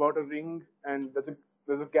about a ring, and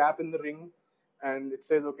there's a gap in the ring, and it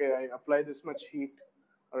says, okay, I apply this much heat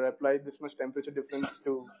or I apply this much temperature difference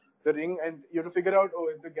to the ring, and you have to figure out,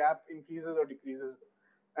 if the gap increases or decreases.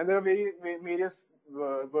 And there are various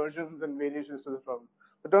versions and variations to this problem.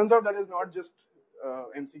 It turns out that is not just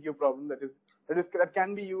MCQ problem. That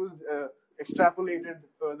can be used, extrapolated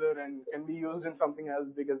further, and can be used in something as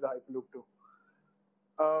big as the Hyperloop too.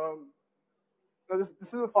 Now this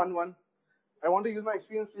is a fun one. I want to use my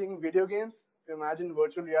experience playing video games to imagine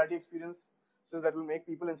virtual reality experiences that will make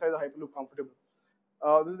people inside the Hyperloop comfortable.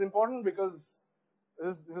 This is important because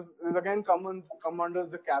this is again come under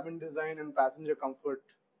the cabin design and passenger comfort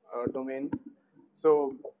domain.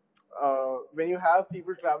 So when you have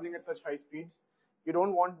people traveling at such high speeds, you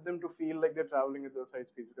don't want them to feel like they're traveling at those high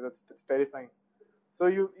speeds, because that's terrifying. So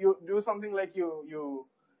you do something like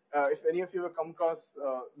if any of you have come across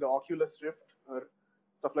the Oculus Rift or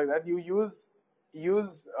stuff like that, you use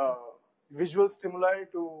visual stimuli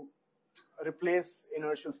to replace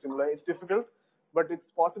inertial stimuli. It's difficult, but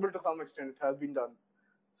it's possible to some extent. It has been done.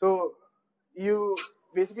 So you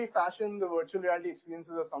basically fashion the virtual reality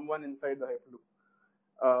experiences of someone inside the Hyperloop.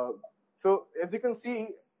 So as you can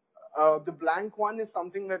see, the blank 1 is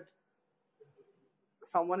something that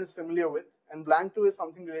someone is familiar with, and blank 2 is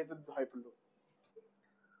something related to the Hyperloop.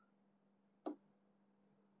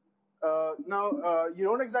 Now, you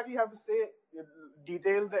don't exactly have to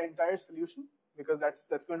detail the entire solution, because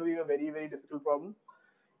that's going to be a very, very difficult problem.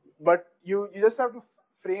 But you just have to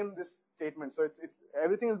frame this statement. So it's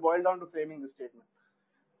everything is boiled down to framing this statement.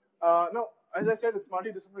 Now, as I said, it's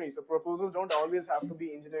multidisciplinary, so proposals don't always have to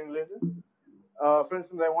be engineering related. For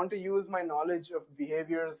instance, I want to use my knowledge of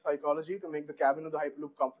behavior psychology to make the cabin of the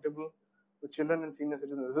Hyperloop comfortable with children and senior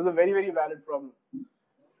citizens. This is a very, very valid problem.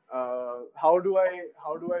 How do I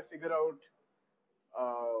figure out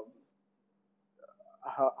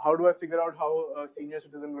how a senior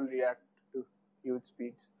citizen will react to huge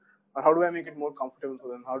speeds, or how do I make it more comfortable for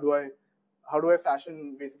them? How do I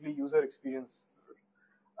fashion basically user experience?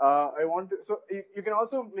 So you can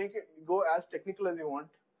also make it go as technical as you want.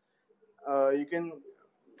 You can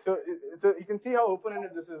see how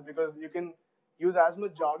open-ended this is, because you use as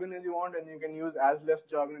much jargon as you want, and you can use as less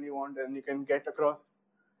jargon as you want, and you can get across,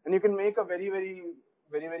 and you can make a very, very,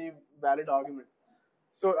 very, very valid argument.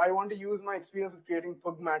 So I want to use my experience with creating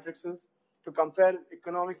Pug matrices to compare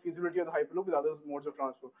economic feasibility of the Hyperloop with other modes of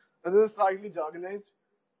transport. Now this is slightly jargonized.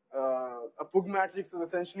 A Pug matrix is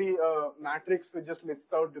essentially a matrix which just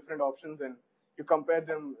lists out different options, and you compare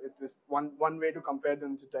them. It's one way to compare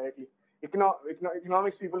them just directly.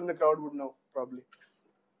 Economics people in the crowd would know, probably.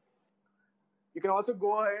 You can also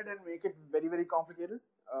go ahead and make it very, very complicated.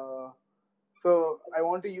 So I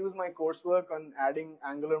want to use my coursework on adding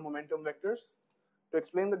angular momentum vectors to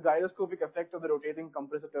explain the gyroscopic effect of the rotating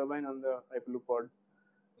compressor turbine on the Hyperloop pod.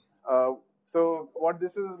 So what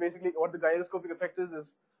this is basically, what the gyroscopic effect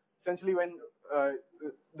is essentially when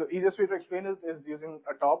the easiest way to explain it is using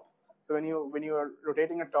a top. So when you are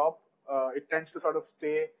rotating a top, it tends to sort of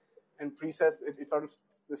stay and precess. It sort of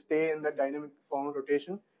stay in that dynamic form of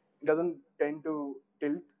rotation. It doesn't tend to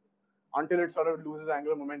tilt until it sort of loses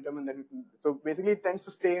angular momentum, and then so basically it tends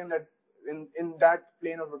to stay in that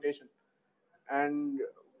plane of rotation. And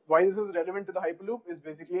why this is relevant to the Hyperloop is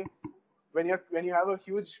basically when you have a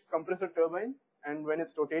huge compressor turbine and when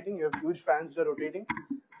it's rotating, you have huge fans which are rotating.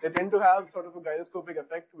 They tend to have sort of a gyroscopic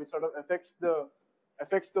effect, which sort of affects the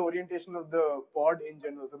orientation of the pod in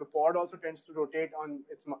general. So the pod also tends to rotate on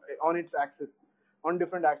its axis, on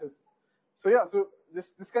different axes. So yeah, so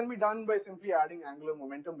this can be done by simply adding angular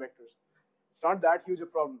momentum vectors. It's not that huge a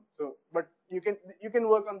problem. So, but you can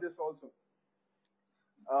work on this also.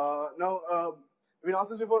 Now, we've asked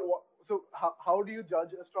this before. So how do you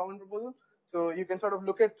judge a Strawman proposal? So you can sort of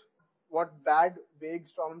look at what bad, vague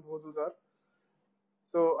Strawman proposals are.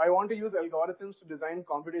 So I want to use algorithms to design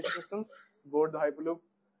computation systems aboard the Hyperloop.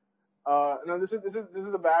 Now this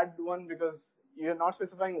is a bad one because you're not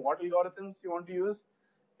specifying what algorithms you want to use.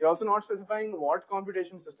 You're also not specifying what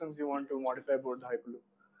computation systems you want to modify aboard the Hyperloop.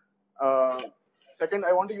 Second,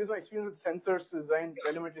 I want to use my experience with sensors to design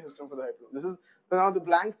telemetry system for the Hyperloop. So now the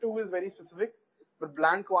blank 2 is very specific, but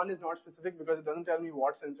blank 1 is not specific because it doesn't tell me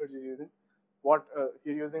what sensors you're using. What if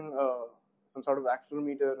you're using some sort of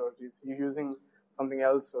accelerometer, or if you're using something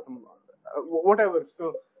else, or some whatever.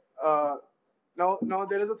 So now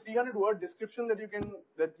there is a 300-word description that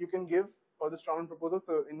you can give for the Strawman proposal,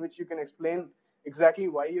 so in which you can explain exactly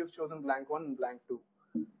why you've chosen blank 1 and blank 2.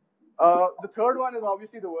 The third one is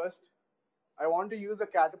obviously the worst. I want to use a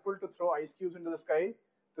catapult to throw ice cubes into the sky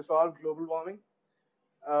to solve global warming.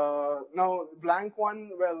 Now blank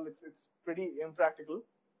 1, well, it's pretty impractical,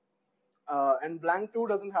 and blank 2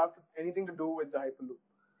 doesn't have anything to do with the Hyperloop.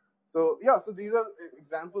 So yeah, so these are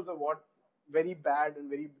examples of what very bad and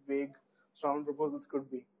very vague Strawman proposals could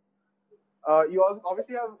be. You also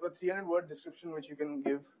obviously have a 300-word description which you can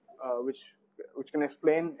give, which can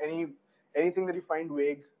explain anything that you find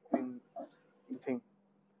vague in the thing.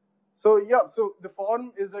 So yeah, so the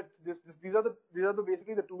form is that these are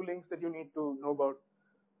basically the 2 links that you need to know about.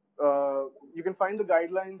 You can find the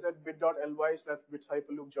guidelines at bit.ly/BITS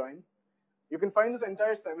Hyperloop join. You can find this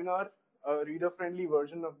entire seminar, a reader-friendly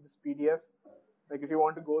version of this PDF. Like if you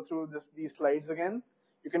want to go through these slides again,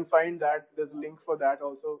 you can find that there's a link for that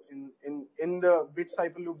also in the BITS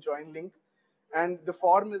Hyperloop join link, and the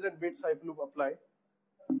form is at BITS Hyperloop apply.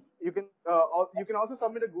 You can also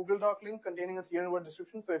submit a Google Doc link containing a 300-word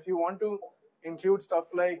description. So if you want to include stuff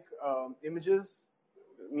like images,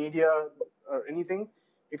 media, or anything,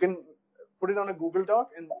 you can put it on a Google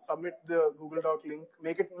Doc and submit the Google Doc link.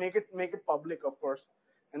 Make it public, of course,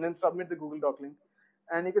 and then submit the Google Doc link.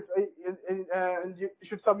 And you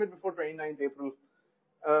should submit before 29th April.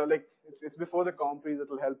 Like it's before the Compres. It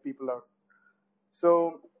will help people out.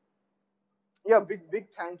 So yeah, big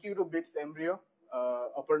thank you to BITS Embryo,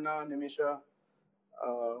 Aparna, Nimisha,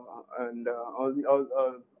 and all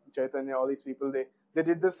Chaitanya, all these people. They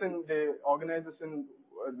did this they organized this in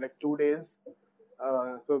like 2 days.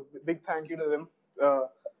 So big thank you to them.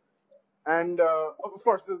 And of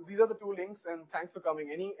course, so these are the 2 links. And thanks for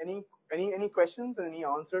coming. Any questions and any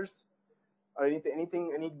answers, or any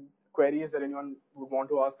queries that anyone would want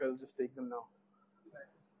to ask? I'll just take them now.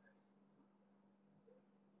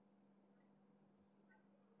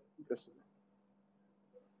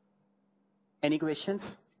 Any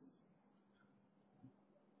questions?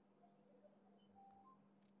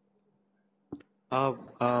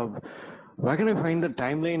 Where can I find the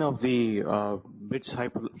timeline of the BITS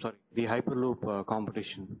Hyperloop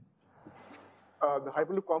competition? The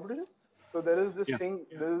Hyperloop competition. So there is this thing.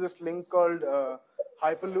 There is this link called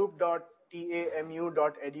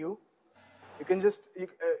hyperloop.tamu.edu.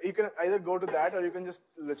 You can either go to that, or you can just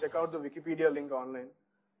check out the Wikipedia link online.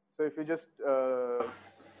 So if you just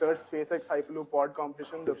search SpaceX Hyperloop pod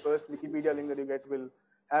competition, the first Wikipedia link that you get will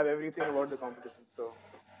have everything about the competition. So,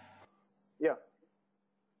 yeah.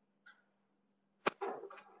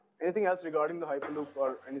 Anything else regarding the Hyperloop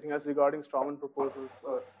or anything else regarding Strawman proposals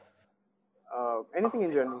or anything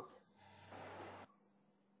in general?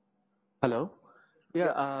 Hello.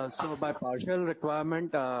 Yeah. So by partial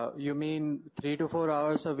requirement, you mean 3 to 4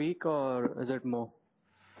 hours a week, or is it more?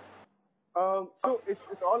 So it's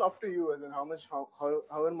all up to you, as in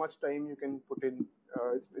however much time you can put in.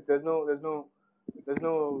 There's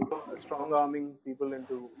no strong arming people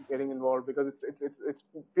into getting involved, because it's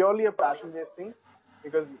purely a passion based thing,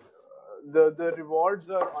 because the rewards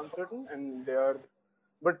are uncertain and they are,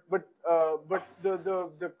 but the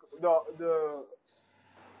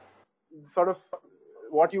sort of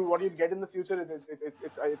what you get in the future is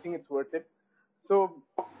it's I think it's worth it. So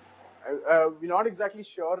we're not exactly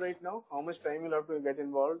sure right now how much time you'll have to get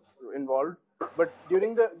involved. But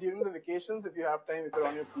during the vacations, if you have time, if you're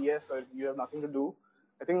on your PS or you have nothing to do,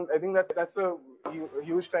 I think that's a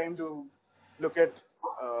huge time to look at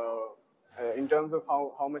in terms of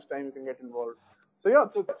how much time you can get involved. So yeah,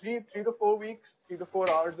 so 3 to 4 weeks, 3 to 4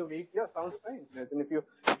 hours a week, yeah, sounds fine. And if you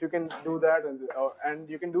can do that and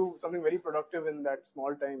you can do something very productive in that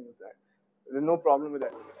small time with that, there's no problem with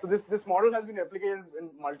that. So this model has been replicated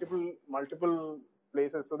in multiple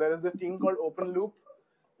places. So there is a team called Open Loop,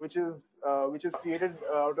 which is created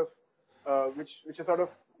out of which is sort of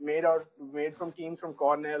made from teams from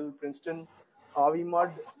Cornell, Princeton, Harvey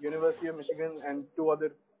Mudd, University of Michigan, and two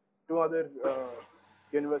other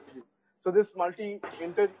universities. So this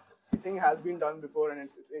multi-inter thing has been done before, and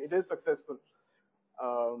it is successful.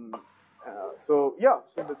 So yeah,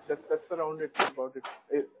 so that's around it about it.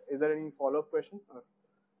 Is there any follow-up question or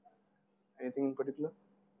anything in particular?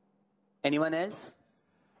 Anyone else?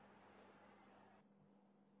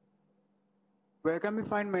 Where can we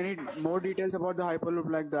find many more details about the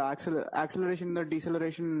Hyperloop, like the acceleration, the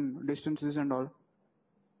deceleration distances and all?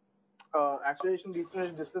 Acceleration,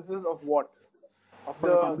 deceleration distances of what?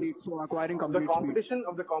 For acquiring complete speed.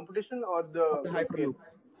 Of the competition or the Hyperloop?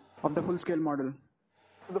 Of the full-scale model.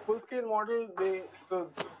 So the full-scale model,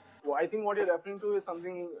 I think what you're referring to is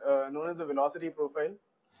something known as the velocity profile.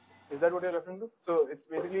 Is that what you're referring to? So it's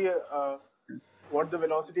basically what the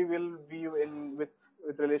velocity will be with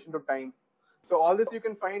relation to time. So all this you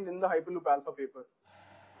can find in the Hyperloop alpha paper.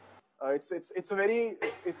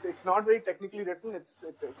 It's not very technically written. It's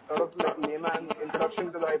sort of like layman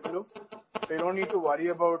introduction to the Hyperloop. So you don't need to worry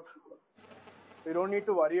about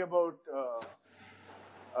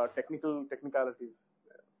technicalities.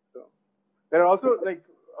 So there are also like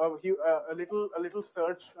a little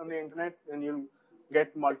search on the internet, and you'll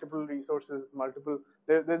get multiple resources.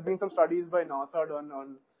 There's been some studies by NASA done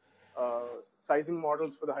on sizing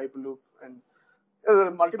models for the Hyperloop, and there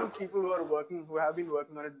are multiple people who have been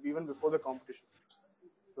working on it even before the competition.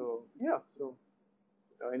 So yeah. So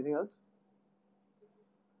anything else?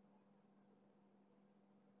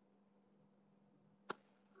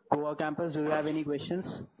 Goa campus, do you have any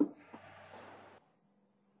questions?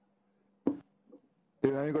 Do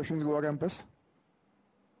you have any questions, Goa campus?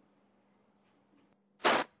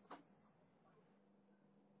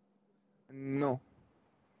 No.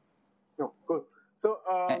 No, cool. So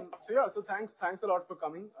so thanks a lot for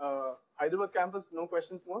coming. Hyderabad campus, no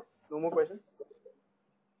questions more? No more questions?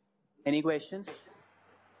 Any questions?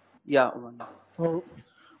 Yeah.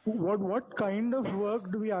 What kind of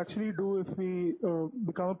work do we actually do if we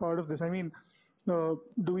become a part of this? I mean, do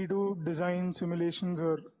we do design simulations,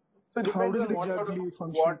 or how does it exactly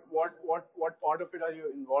function? What part of it are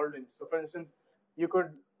you involved in? So, for instance, you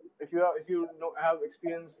could, if you have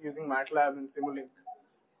experience using MATLAB and Simulink,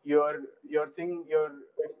 your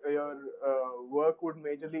work would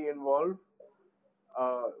majorly involve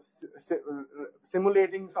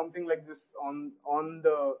simulating something like this on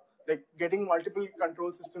the, like, getting multiple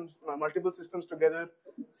systems together,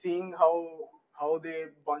 seeing how they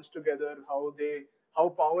bunch together, how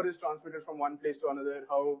power is transmitted from one place to another,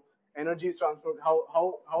 how energy is transferred,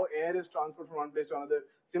 how air is transferred from one place to another,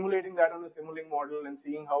 simulating that on a Simulink model and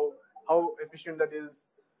seeing how efficient that is.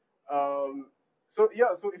 So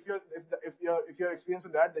if you're experienced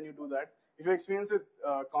with that, then you do that. If you're experienced with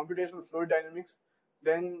computational fluid dynamics,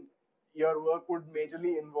 then your work would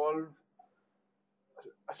majorly involve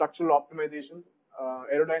structural optimization,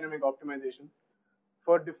 aerodynamic optimization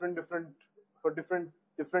for different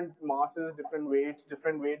masses, different weights,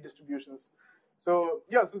 different weight distributions. So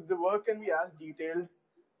so the work can be as detailed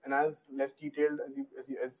and as less detailed as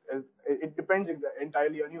it depends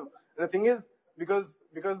entirely on you. And the thing is, because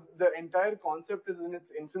the entire concept is in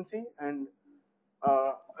its infancy, and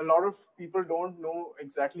a lot of people don't know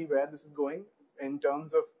exactly where this is going in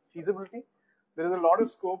terms of feasibility. There is a lot of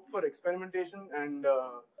scope for experimentation and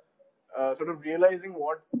sort of realizing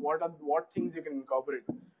what things you can incorporate.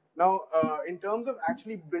 Now, in terms of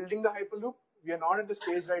actually building the Hyperloop, we are not at the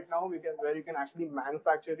stage right now where you can actually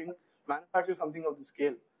manufacture something of the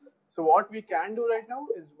scale. So what we can do right now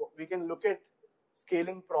is we can look at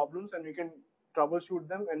scaling problems and we can troubleshoot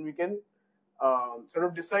them, and we can sort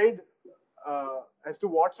of decide as to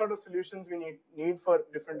what sort of solutions we need for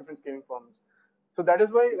different scaling problems. So that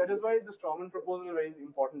is why the Strawman proposal is very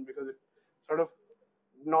important, because it sort of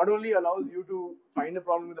not only allows you to find a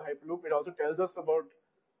problem with the Hyperloop, it also tells us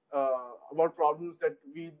about problems that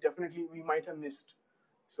we might have missed.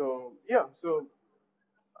 So yeah, so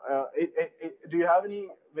do you have any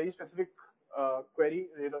very specific query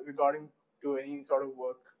regarding to any sort of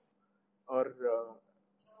work, or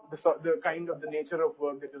the nature of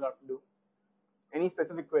work that you'll have to do? Any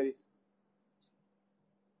specific queries?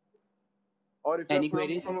 Or if Any you're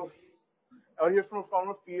queries? from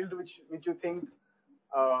a field which you think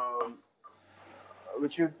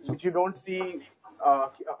which you don't see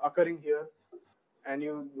occurring here, and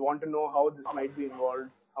you want to know how this might be involved,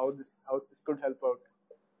 how this could help out.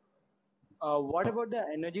 What about the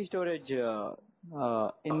energy storage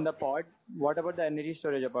in the pod? What about the energy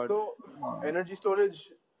storage about? So energy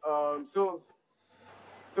storage. So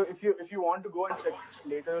if you want to go and check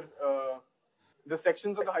later, the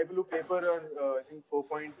sections of the Hyperloop paper are I think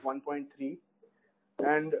 4.1.3,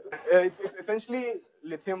 and it's essentially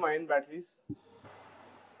lithium-ion batteries.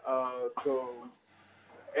 So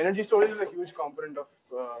energy storage is a huge component of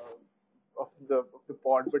the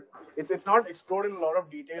pod, but it's not explored in a lot of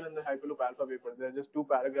detail in the Hyperloop alpha paper. There are just 2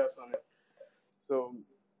 paragraphs on it. So,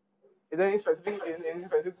 is there any specific we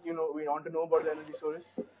want to know about the energy storage?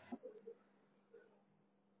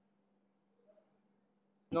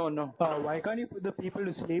 No. Why can't you put the people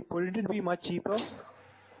to sleep? Wouldn't it be much cheaper?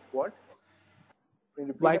 What?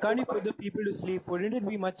 Why can't you put the people to sleep? Wouldn't it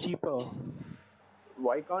be much cheaper?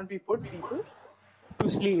 Why can't we put people To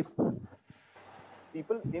sleep.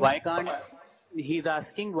 Why can't He's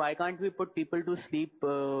asking why can't we put people to sleep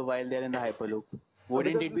while they're in the Hyperloop?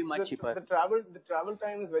 Wouldn't it be much cheaper? The travel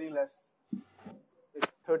time is very less. It's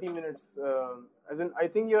 30 minutes. As in, I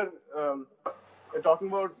think you're talking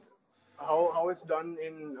about how it's done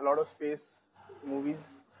in a lot of space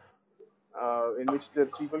movies, in which the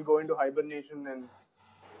people go into hibernation and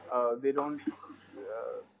they don't.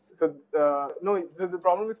 No. So the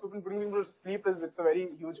problem with putting people to sleep is it's a very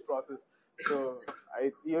huge process. So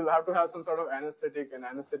you'll have to have some sort of anesthetic, and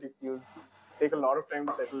anesthetics take a lot of time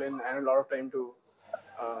to settle in and a lot of time to.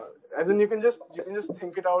 As in, you can just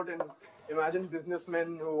think it out and imagine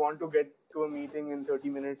businessmen who want to get to a meeting in 30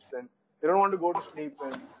 minutes and they don't want to go to sleep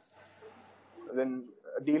and then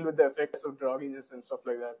deal with the effects of grogginess and stuff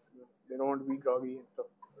like that. They don't want to be groggy and stuff.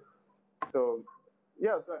 So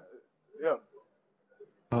yeah.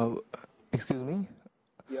 Excuse me.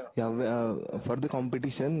 Yeah. For the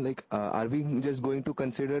competition, like, are we just going to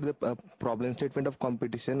consider the problem statement of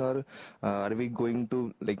competition, or are we going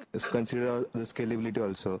to consider the scalability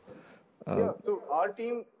also? Yeah. So our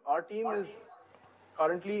team is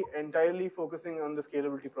currently entirely focusing on the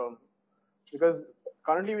scalability problem, because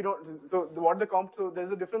currently we don't. So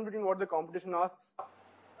there's a difference between what the competition asks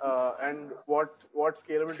and what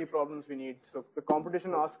scalability problems we need. So the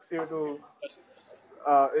competition asks you to.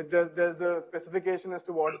 There's a specification as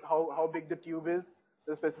to how big the tube is.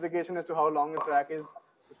 The specification as to how long the track is.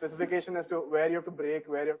 The specification as to where you have to brake,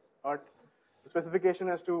 where you have to start. The specification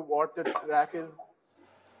as to what the track is.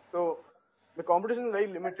 So the competition is very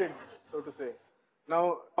limited, so to say.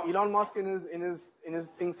 Now Elon Musk in his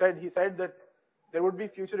thing said that there would be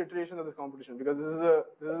future iterations of this competition, because this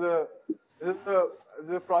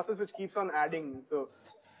is a process which keeps on adding. So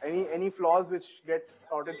any flaws which get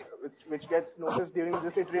sorted, which get noticed during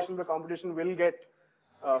this iteration of the competition, will get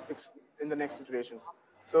fixed in the next iteration.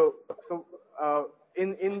 So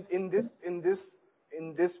in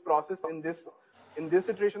this process, in this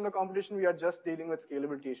iteration of the competition, we are just dealing with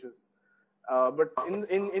scalability issues. But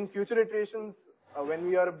in future iterations, when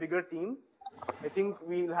we are a bigger team, I think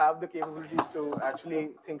we'll have the capabilities to actually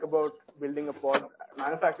think about building a pod,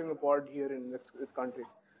 manufacturing a pod here in this country.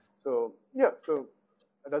 So yeah. So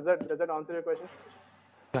does that answer your question?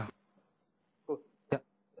 Yeah. Cool. Yeah.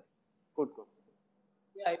 Good.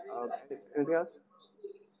 Yeah. Anything else?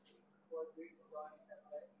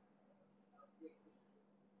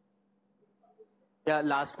 Yeah,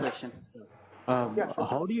 last question. Yeah, sure.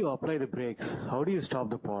 How do you apply the brakes? How do you stop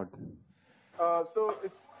the pod?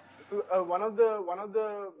 One of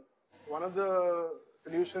the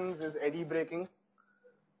solutions is eddy braking.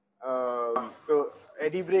 So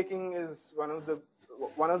eddy braking is one of the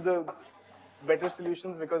better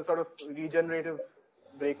solutions because it's sort of regenerative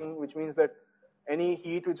braking, which means that any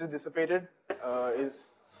heat which is dissipated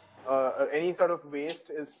any sort of waste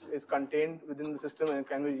is contained within the system and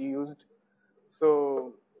can be reused.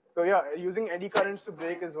 So yeah, using eddy currents to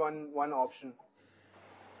brake is one option.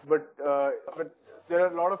 But there are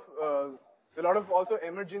a lot of also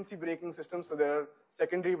emergency braking systems. So there are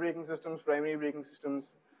secondary braking systems, primary braking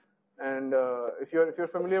systems, and if you're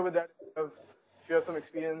familiar with that, if you have some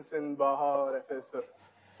experience in Baja or FS or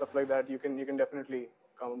stuff like that, you can definitely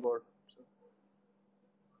come aboard.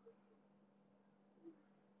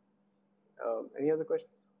 So, any other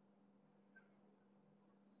questions?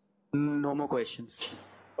 No more questions.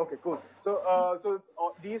 Okay, cool. So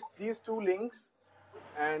these two links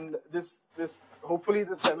and this hopefully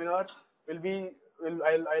this seminar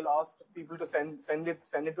I'll ask people to send it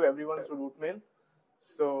to everyone through root mail.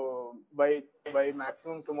 So by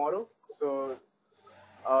maximum tomorrow. So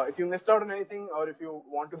if you missed out on anything or if you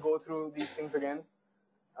want to go through these things again,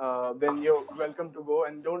 then you're welcome to go,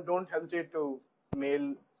 and don't hesitate to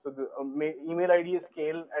mail. So the email ID is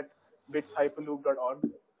scale@bitshyperloop.org.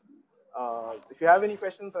 If you have any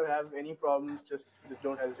questions or have any problems, just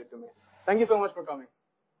don't hesitate to mail. Thank you so much for coming.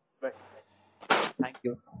 Bye. Thank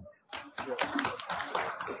you. Yeah.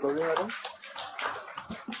 Closing item.